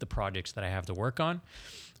choose the projects that I have to work on.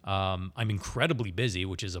 I'm incredibly busy,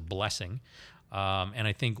 which is a blessing. And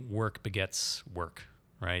I think work begets work,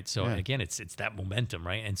 right? So again, it's that momentum,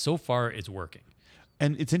 right? And so far it's working.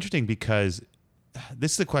 And it's interesting because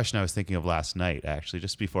this is the question I was thinking of last night, actually,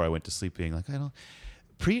 just before I went to sleep, being like,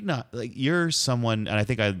 Preet, you're someone, and I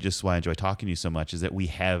think just why I enjoy talking to you so much is that we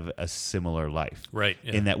have a similar life, right?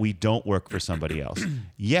 Yeah. In that we don't work for somebody else.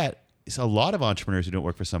 Yet, it's a lot of entrepreneurs who don't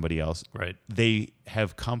work for somebody else. Right. They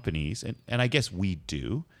have companies, and I guess we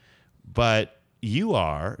do, but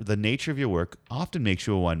the nature of your work often makes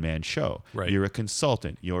you a one-man show. Right. You're a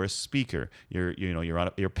consultant. You're a speaker. You're a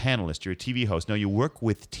panelist. You're a TV host. Now you work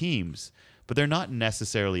with teams, but they're not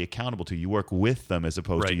necessarily accountable to you. You work with them as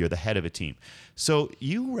opposed to you're the head of a team. So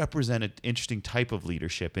you represent an interesting type of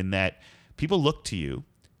leadership in that people look to you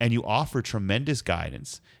and you offer tremendous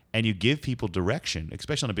guidance and you give people direction,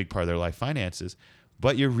 especially on a big part of their life finances,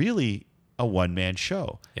 but you're really a one-man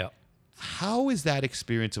show. Yeah. How is that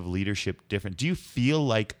experience of leadership different? Do you feel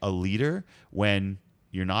like a leader when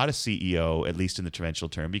you're not a CEO, at least in the conventional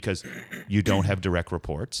term, because you don't have direct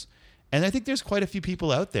reports? And I think there's quite a few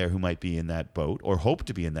people out there who might be in that boat or hope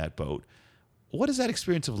to be in that boat. What is that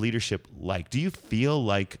experience of leadership like? Do you feel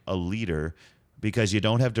like a leader because you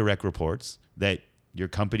don't have direct reports, that your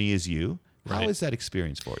company is you? How is that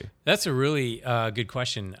experience for you? That's a really good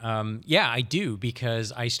question. Yeah, I do,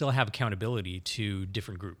 because I still have accountability to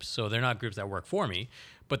different groups. So they're not groups that work for me,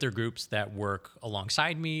 but they're groups that work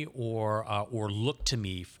alongside me or look to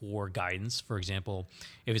me for guidance. For example,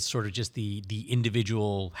 if it's sort of just the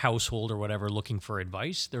individual household or whatever looking for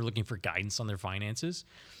advice, they're looking for guidance on their finances.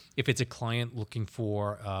 If it's a client looking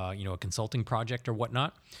for a consulting project or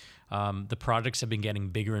whatnot, the projects have been getting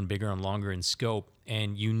bigger and bigger and longer in scope,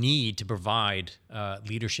 and you need to provide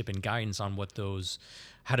leadership and guidance on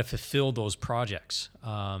how to fulfill those projects.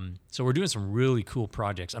 So we're doing some really cool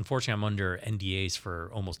projects. Unfortunately, I'm under NDAs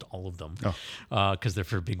for almost all of them because they're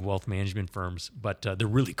for big wealth management firms, but they're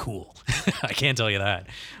really cool. I can't tell you that.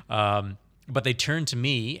 But they turn to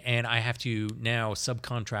me, and I have to now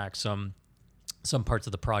subcontract some parts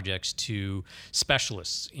of the projects to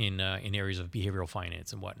specialists in areas of behavioral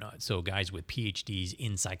finance and whatnot. So guys with PhDs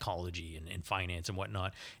in psychology and finance and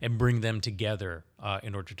whatnot, and bring them together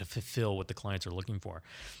in order to fulfill what the clients are looking for.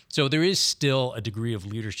 So there is still a degree of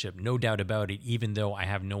leadership, no doubt about it, even though I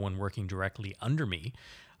have no one working directly under me.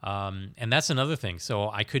 And that's another thing. So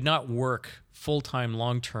I could not work full-time,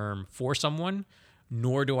 long-term for someone,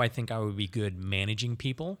 nor do I think I would be good managing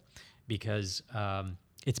people, because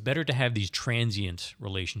it's better to have these transient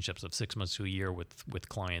relationships of 6 months to a year with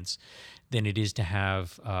clients than it is to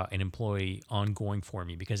have an employee ongoing for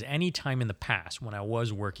me. Because any time in the past when I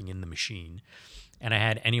was working in the machine and I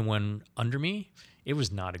had anyone under me, it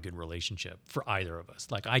was not a good relationship for either of us.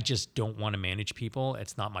 Like, I just don't want to manage people.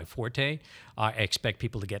 It's not my forte. I expect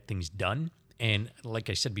people to get things done. And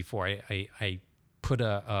like I said before, I put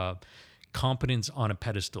a competence on a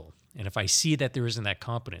pedestal. And if I see that there isn't that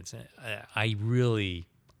competence, I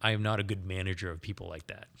am not a good manager of people like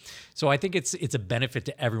that. So I think it's a benefit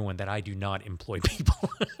to everyone that I do not employ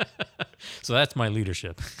people. So that's my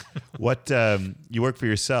leadership. You work for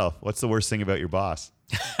yourself. What's the worst thing about your boss?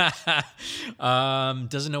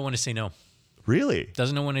 Doesn't know when to say no. Really?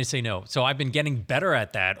 Doesn't know when to say no. So I've been getting better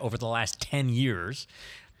at that over the last 10 years,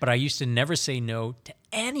 but I used to never say no to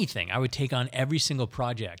anything. I would take on every single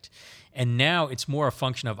project. And now it's more a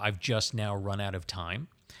function of I've just now run out of time.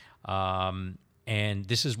 And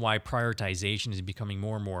this is why prioritization is becoming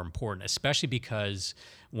more and more important, especially because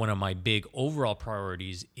one of my big overall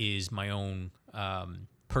priorities is my own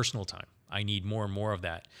personal time. I need more and more of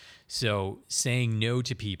that. So saying no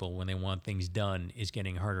to people when they want things done is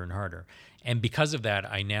getting harder and harder. And because of that,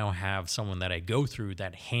 I now have someone that I go through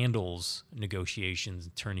that handles negotiations,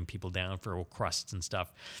 turning people down for crusts and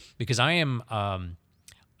stuff. Because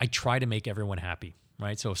I try to make everyone happy,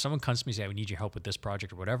 right? So if someone comes to me and says, I need your help with this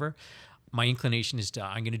project or whatever, my inclination is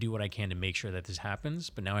I'm going to do what I can to make sure that this happens.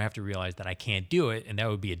 But now I have to realize that I can't do it, and that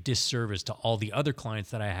would be a disservice to all the other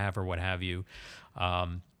clients that I have or what have you.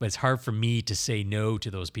 But it's hard for me to say no to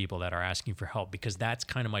those people that are asking for help, because that's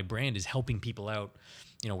kind of my brand, is helping people out,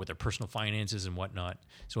 with their personal finances and whatnot.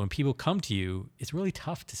 So when people come to you, it's really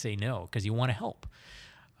tough to say no because you want to help.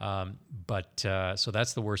 So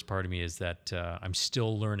that's the worst part of me, is that I'm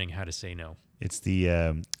still learning how to say no. It's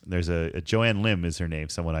there's a Joanne Lim is her name,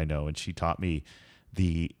 someone I know, and she taught me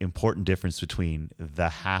the important difference between the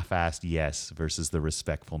half-assed yes versus the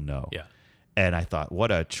respectful no. Yeah. And I thought,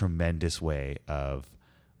 what a tremendous way of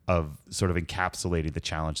sort of encapsulating the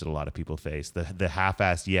challenge that a lot of people face. The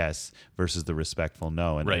half-assed yes versus the respectful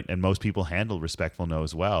no. And, right. And most people handle respectful no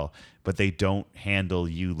as well, but they don't handle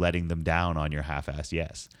you letting them down on your half-assed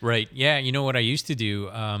yes. Right. Yeah. You know what I used to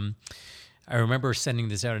do? I remember sending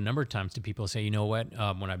this out a number of times to people, say, you know what,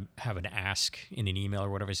 when I have an ask in an email or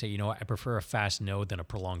whatever, I say, you know what, I prefer a fast no than a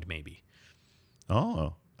prolonged maybe.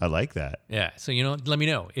 Oh, I like that. Yeah. So, let me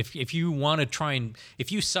know. If you want to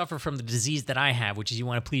if you suffer from the disease that I have, which is you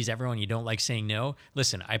want to please everyone, you don't like saying no,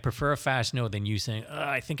 listen, I prefer a fast no than you saying,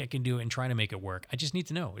 I think I can do it and trying to make it work. I just need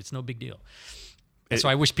to know. It's no big deal. So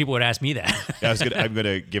I wish people would ask me that. I'm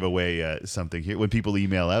gonna give away something here. When people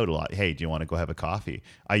email out a lot, hey, do you want to go have a coffee?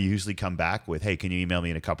 I usually come back with, hey, can you email me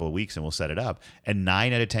in a couple of weeks and we'll set it up. And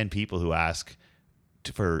 9 out of 10 people who ask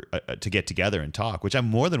to get together and talk, which I'm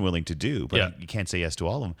more than willing to do, but you can't say yes to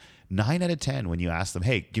all of them. 9 out of 10, when you ask them,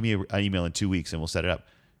 hey, give me an email in 2 weeks and we'll set it up,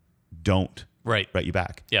 don't write you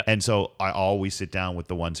back. Yeah. And so I always sit down with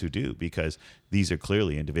the ones who do, because these are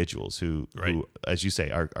clearly individuals who, as you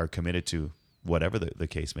say, are committed to whatever the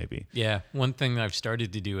case may be. Yeah. One thing I've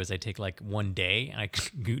started to do is I take like one day and I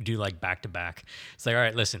do like back to back. It's like, all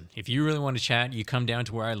right, listen, if you really want to chat, you come down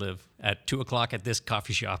to where I live at 2:00 at this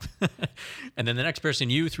coffee shop. And then the next person,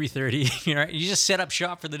 3:30, you just set up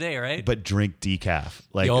shop for the day, right? But drink decaf.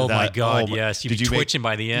 Like, oh my God, yes. You'd be twitching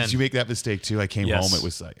by the end. Did you make that mistake too? I came home, it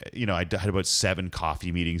was like, I had about 7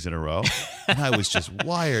 coffee meetings in a row and I was just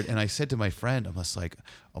wired. And I said to my friend, I was like,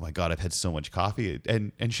 oh my God, I've had so much coffee.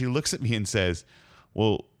 And she looks at me and says,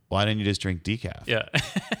 well, why didn't you just drink decaf? Yeah.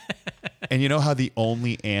 And you know how the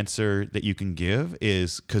only answer that you can give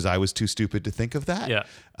is because I was too stupid to think of that? Yeah.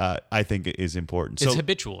 I think it is important. It's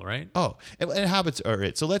habitual, right? Oh, and habits are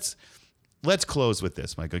it. So let's close with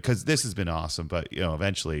this, Michael, because this has been awesome, but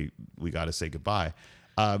eventually we got to say goodbye.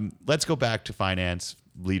 Let's go back to finance,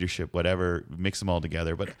 leadership, whatever, mix them all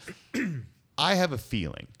together. But I have a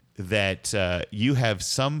feeling that you have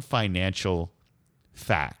some financial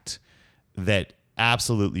fact that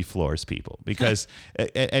absolutely floors people, because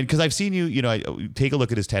I've seen you, I take a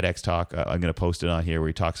look at his TEDx talk. I'm going to post it on here, where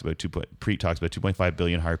he talks about Preet talks about 2.5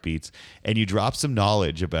 billion heartbeats, and you drop some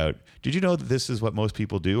knowledge about, did you know that this is what most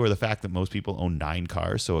people do, or the fact that most people own 9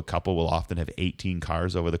 cars, so a couple will often have 18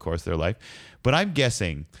 cars over the course of their life. But I'm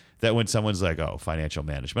guessing that when someone's like, oh, financial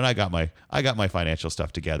management, I got my financial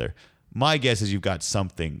stuff together. My guess is you've got some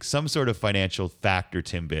sort of financial fact or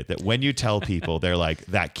tidbit that when you tell people, they're like,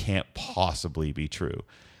 that can't possibly be true.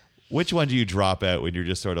 Which one do you drop out when you're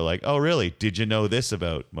just sort of like, oh, really? Did you know this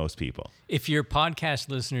about most people? If your podcast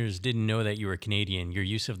listeners didn't know that you were Canadian, your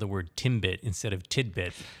use of the word timbit instead of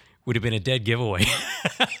tidbit would have been a dead giveaway.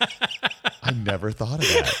 I never thought of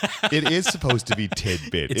that. It is supposed to be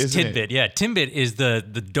tidbit, it's isn't tidbit, it? yeah. Timbit is the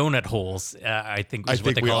donut holes, I think is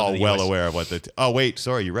what they we're call all it in the well US. aware of what oh, wait,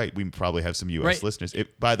 sorry, you're right. We probably have some U.S. listeners.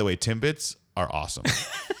 By the way, Timbits are awesome.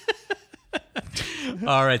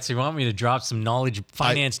 All right, so you want me to drop some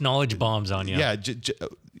finance knowledge bombs on you? Yeah,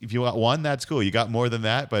 if you want one, that's cool. You got more than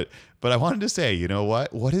that, but I wanted to say, you know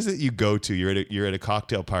what? What is it you go to? You're at a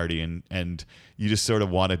cocktail party and you just sort of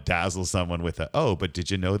want to dazzle someone with but did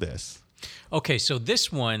you know this? Okay, so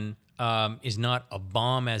this one is not a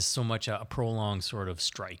bomb as so much a prolonged sort of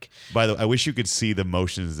strike. By the way, I wish you could see the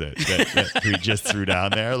motions that Preet just threw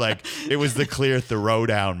down there. Like, it was the clear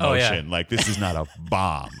throwdown motion. Oh, yeah. Like, this is not a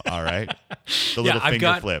bomb, all right? The little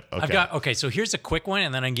finger flip. Okay. Okay, so here's a quick one,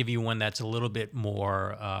 and then I can give you one that's a little bit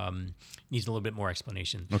more, needs a little bit more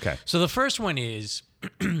explanation. Okay. So the first one is,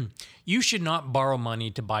 you should not borrow money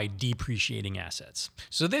to buy depreciating assets.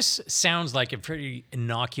 So this sounds like a pretty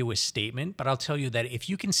innocuous statement, but I'll tell you that if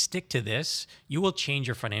you can stick to this, you will change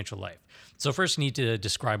your financial life. So first, you need to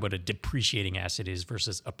describe what a depreciating asset is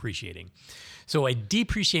versus appreciating. So a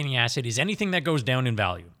depreciating asset is anything that goes down in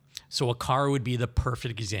value. So a car would be the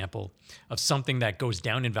perfect example of something that goes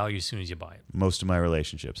down in value as soon as you buy it. Most of my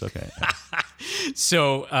relationships, okay.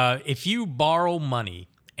 So if you borrow money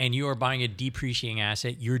and you are buying a depreciating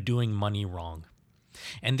asset, you're doing money wrong.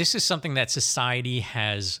 And this is something that society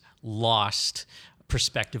has lost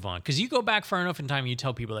perspective on. Because you go back far enough in time and you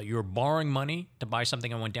tell people that you were borrowing money to buy something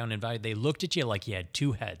that went down in value, they looked at you like you had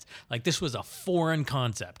 2 heads. Like this was a foreign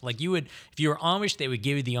concept. Like you would, if you were Amish, they would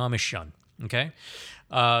give you the Amish shun, okay?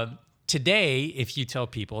 Today, if you tell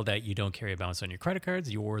people that you don't carry a balance on your credit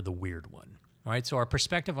cards, you're the weird one, all right? So our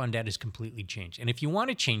perspective on debt has completely changed. And if you want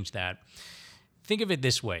to change that, think of it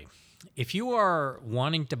this way. If you are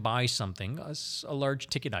wanting to buy something, a large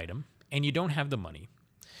ticket item, and you don't have the money,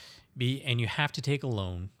 and you have to take a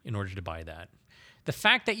loan in order to buy that, the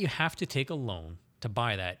fact that you have to take a loan to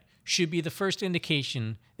buy that should be the first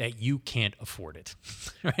indication that you can't afford it,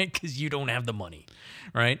 right? Because you don't have the money,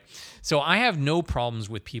 right? So I have no problems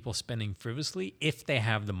with people spending frivolously if they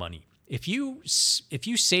have the money. If you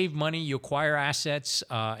save money, you acquire assets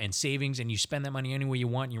and savings, and you spend that money any way you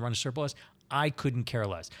want, and you run a surplus, I couldn't care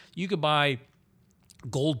less. You could buy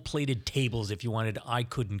gold-plated tables if you wanted. I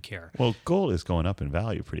couldn't care. Well, gold is going up in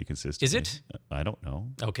value pretty consistently. Is it? I don't know.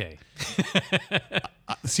 Okay.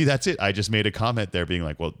 See, that's it. I just made a comment there being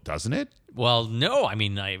like, well, doesn't it? Well, no. I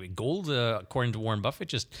mean, gold, according to Warren Buffett,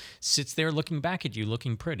 just sits there looking back at you,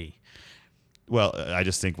 looking pretty. Well, I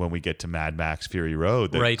just think when we get to Mad Max Fury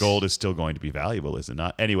Road, that gold is still going to be valuable, is it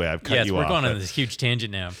not? Anyway, I've cut you off. We're going on this huge tangent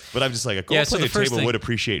now. But I'm just like, a gold-plated table would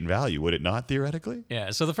appreciate in value, would it not, theoretically?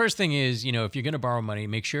 Yeah, so the first thing is, if you're going to borrow money,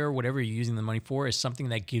 make sure whatever you're using the money for is something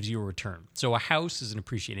that gives you a return. So a house is an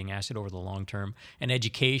appreciating asset over the long term. An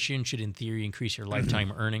education should, in theory, increase your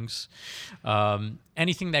lifetime earnings.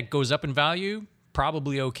 Anything that goes up in value,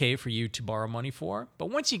 probably okay for you to borrow money for. But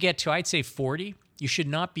once you get to, I'd say 40, you should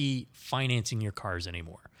not be financing your cars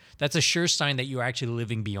anymore. That's a sure sign that you're actually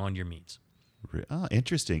living beyond your means. Oh,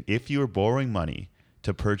 interesting. If you are borrowing money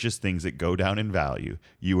to purchase things that go down in value,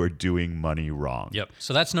 you are doing money wrong. Yep.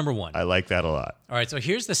 So that's number one. I like that a lot. All right. So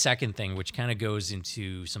here's the second thing, which kind of goes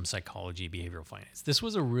into some psychology, behavioral finance. This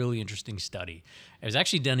was a really interesting study. It was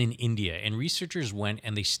actually done in India, and researchers went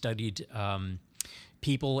and they studied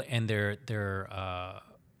people and and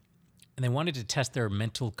they wanted to test their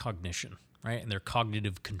mental cognition, right? And their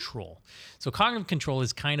cognitive control. So cognitive control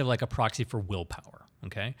is kind of like a proxy for willpower.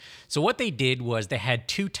 Okay. So what they did was they had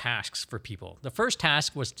two tasks for people. The first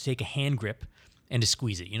task was to take a hand grip and to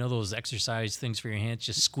squeeze it. You know those exercise things for your hands?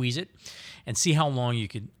 Just squeeze it and see how long you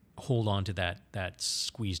could hold on to that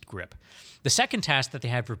squeezed grip. The second task that they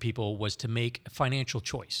had for people was to make a financial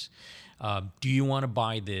choice. Do you want to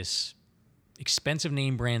buy this expensive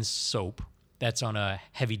name brand soap that's on a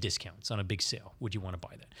heavy discount? It's on a big sale. Would you want to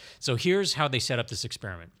buy that? So here's how they set up this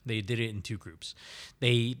experiment. They did it in two groups.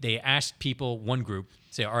 They asked people, one group,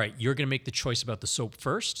 say, all right, you're going to make the choice about the soap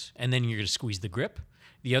first, and then you're going to squeeze the grip.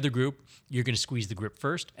 The other group, you're going to squeeze the grip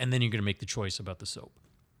first, and then you're going to make the choice about the soap.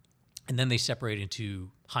 And then they separate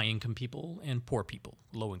into high-income people and poor people,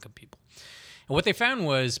 low-income people. And what they found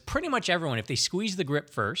was pretty much everyone, if they squeeze the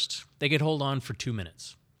grip first, they could hold on for 2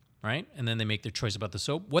 minutes. Right? And then they make their choice about the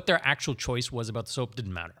soap. What their actual choice was about the soap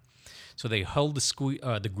didn't matter. So they held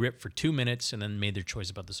the grip for 2 minutes and then made their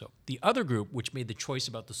choice about the soap. The other group, which made the choice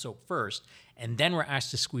about the soap first and then were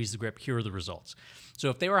asked to squeeze the grip, here are the results.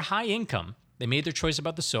 So if they were high income, they made their choice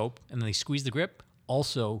about the soap and then they squeezed the grip,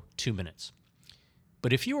 also 2 minutes.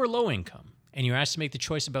 But if you were low income and you're asked to make the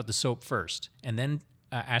choice about the soap first and then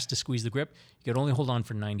asked to squeeze the grip, you could only hold on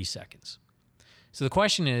for 90 seconds. So the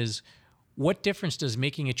question is, what difference does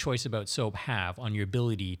making a choice about soap have on your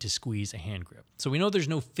ability to squeeze a hand grip? So we know there's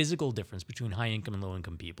no physical difference between high income and low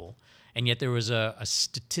income people, and yet there was a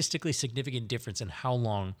statistically significant difference in how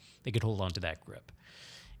long they could hold on to that grip.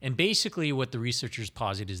 And basically what the researchers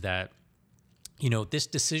posit is that, you know, this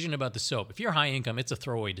decision about the soap, if you're high income, it's a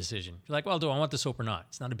throwaway decision. You're like, well, do I want the soap or not?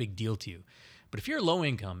 It's not a big deal to you. But if you're low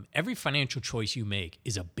income, every financial choice you make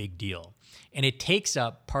is a big deal. And it takes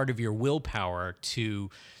up part of your willpower to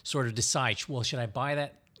sort of decide, well, should I buy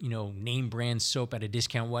that, you know, name brand soap at a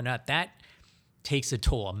discount, whatnot? That takes a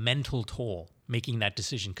toll, a mental toll, making that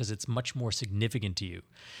decision because it's much more significant to you.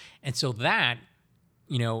 And so that,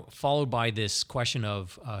 you know, followed by this question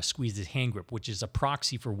of squeeze the hand grip, which is a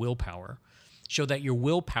proxy for willpower, show that your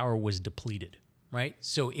willpower was depleted, right?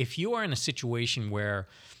 So if you are in a situation where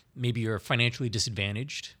maybe you're financially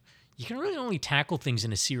disadvantaged, you can really only tackle things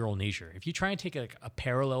in a serial nature. If you try and take a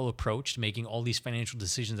parallel approach to making all these financial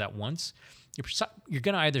decisions at once, you're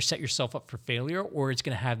going to either set yourself up for failure or it's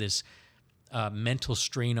going to have this mental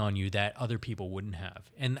strain on you that other people wouldn't have.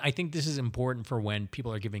 And I think this is important for when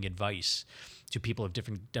people are giving advice to people of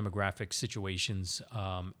different demographic situations,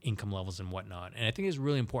 income levels and whatnot. And I think it's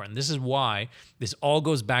really important. This is why this all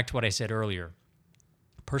goes back to what I said earlier.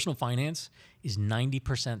 Personal finance is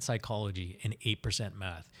 90% psychology and 8%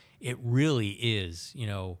 math. It really is, you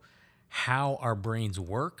know, how our brains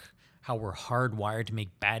work, how we're hardwired to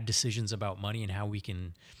make bad decisions about money, and how we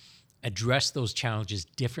can address those challenges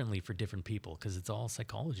differently for different people, because it's all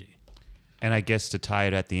psychology. And I guess to tie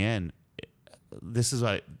it at the end, this is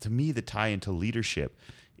to me, the tie into leadership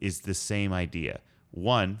is the same idea.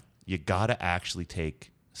 One, you got to actually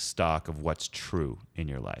take stock of what's true in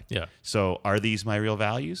your life. Yeah. So are these my real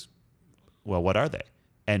values? Well, what are they?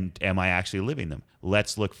 And am I actually living them?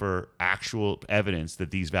 Let's look for actual evidence that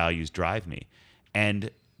these values drive me. And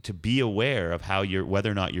to be aware of how whether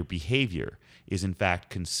or not your behavior is in fact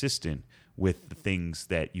consistent with the things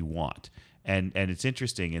that you want. And it's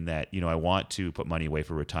interesting in that, you know, I want to put money away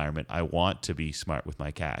for retirement. I want to be smart with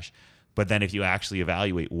my cash. But then if you actually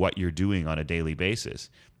evaluate what you're doing on a daily basis,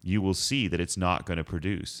 you will see that it's not going to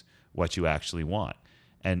produce what you actually want.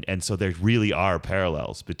 And so there really are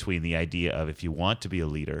parallels between the idea of, if you want to be a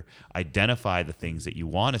leader, identify the things that you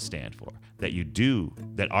want to stand for, that you do,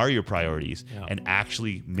 that are your priorities, and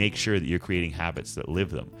actually make sure that you're creating habits that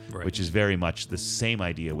live them, which is very much the same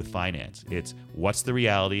idea with finance. It's what's the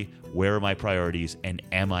reality, where are my priorities, and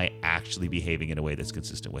am I actually behaving in a way that's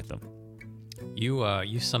consistent with them?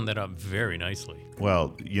 You summed that up very nicely.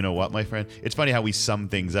 Well, you know what, my friend? It's funny how we sum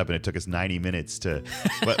things up and it took us 90 minutes to...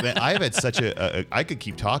 But man, I've had such I could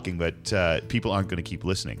keep talking, but people aren't going to keep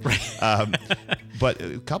listening. Right. But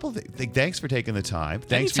a couple of things. Thanks for taking the time.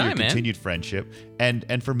 Thanks for your continued friendship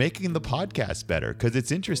and for making the podcast better, because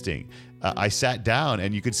it's interesting. I sat down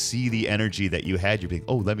and you could see the energy that you had. You're being,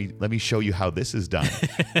 oh, let me show you how this is done.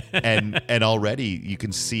 and already you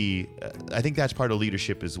can see, I think that's part of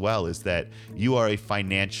leadership as well, is that you are a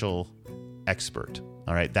financial expert.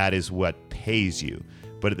 All right. That is what pays you.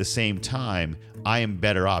 But at the same time, I am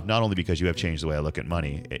better off, not only because you have changed the way I look at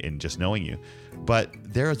money in just knowing you, but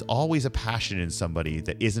there is always a passion in somebody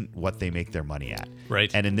that isn't what they make their money at. Right.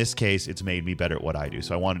 And in this case, it's made me better at what I do.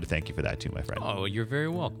 So I wanted to thank you for that too, my friend. Oh, you're very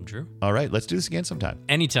welcome, Drew. All right. Let's do this again sometime.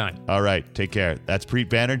 Anytime. All right. Take care. That's Preet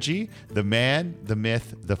Banerjee, the man, the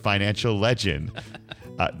myth, the financial legend.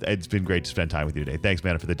 It's been great to spend time with you today. Thanks,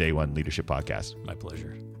 man, for the Day One Leadership Podcast. My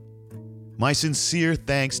pleasure. My sincere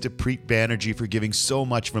thanks to Preet Banerjee for giving so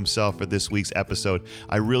much of himself for this week's episode.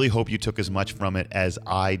 I really hope you took as much from it as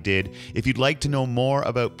I did. If you'd like to know more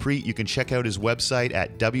about Preet, you can check out his website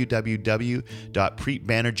at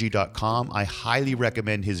www.preetbanerjee.com. I highly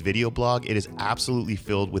recommend his video blog. It is absolutely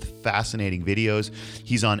filled with fascinating videos.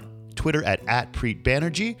 He's on Twitter at Preet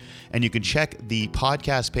Banerjee, and you can check the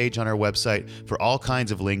podcast page on our website for all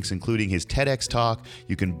kinds of links, including his TEDx talk.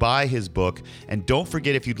 You can buy his book, and don't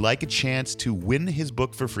forget, if you'd like a chance to win his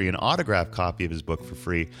book for free, an autographed copy of his book for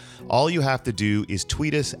free, all you have to do is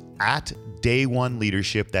tweet us at Day One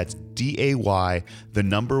Leadership. That's DAY, the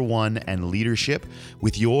number 1 and leadership,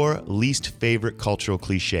 with your least favorite cultural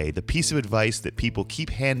cliche, the piece of advice that people keep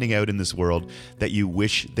handing out in this world that you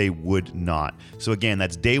wish they would not. So again,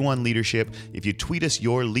 that's Day One Leadership. If you tweet us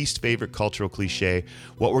your least favorite cultural cliche,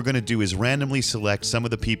 what we're going to do is randomly select some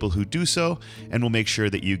of the people who do so, and we'll make sure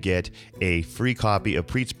that you get a free copy of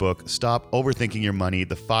Preet's book, Stop Overthinking Your Money,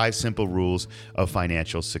 The 5 Simple Rules of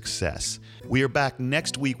Financial Success. We are back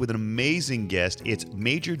next week with an amazing guest. It's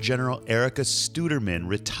Major General Erica Studerman,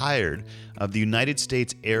 retired, of the United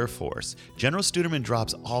States Air Force. General Studerman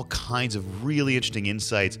drops all kinds of really interesting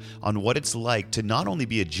insights on what it's like to not only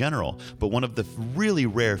be a general, but one of the really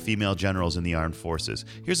rare female generals in the armed forces.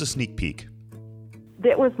 Here's a sneak peek.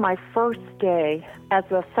 It was my first day as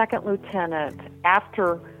a second lieutenant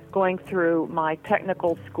after going through my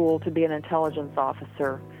technical school to be an intelligence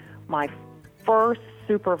officer. My first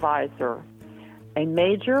supervisor, a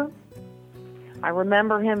major. I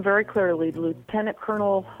remember him very clearly, Major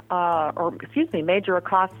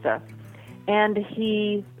Acosta. And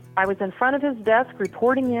I was in front of his desk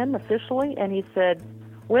reporting in officially, and he said,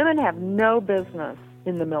 "Women have no business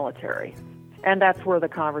in the military." And that's where the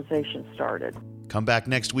conversation started. Come back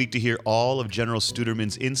next week to hear all of General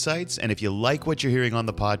Studerman's insights. And if you like what you're hearing on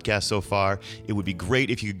the podcast so far, it would be great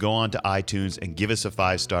if you could go on to iTunes and give us a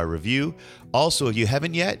 5-star review. Also, if you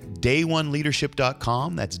haven't yet,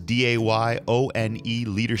 day1leadership.com. That's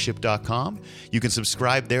DAYONE leadership.com. You can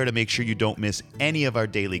subscribe there to make sure you don't miss any of our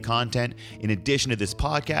daily content. In addition to this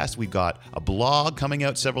podcast, we've got a blog coming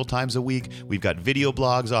out several times a week. We've got video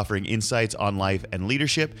blogs offering insights on life and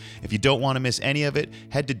leadership. If you don't want to miss any of it,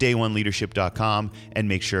 head to day1leadership.com and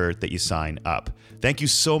make sure that you sign up. Thank you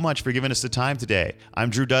so much for giving us the time today. I'm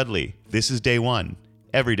Drew Dudley. This is Day One.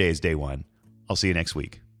 Every day is Day One. I'll see you next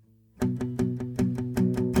week.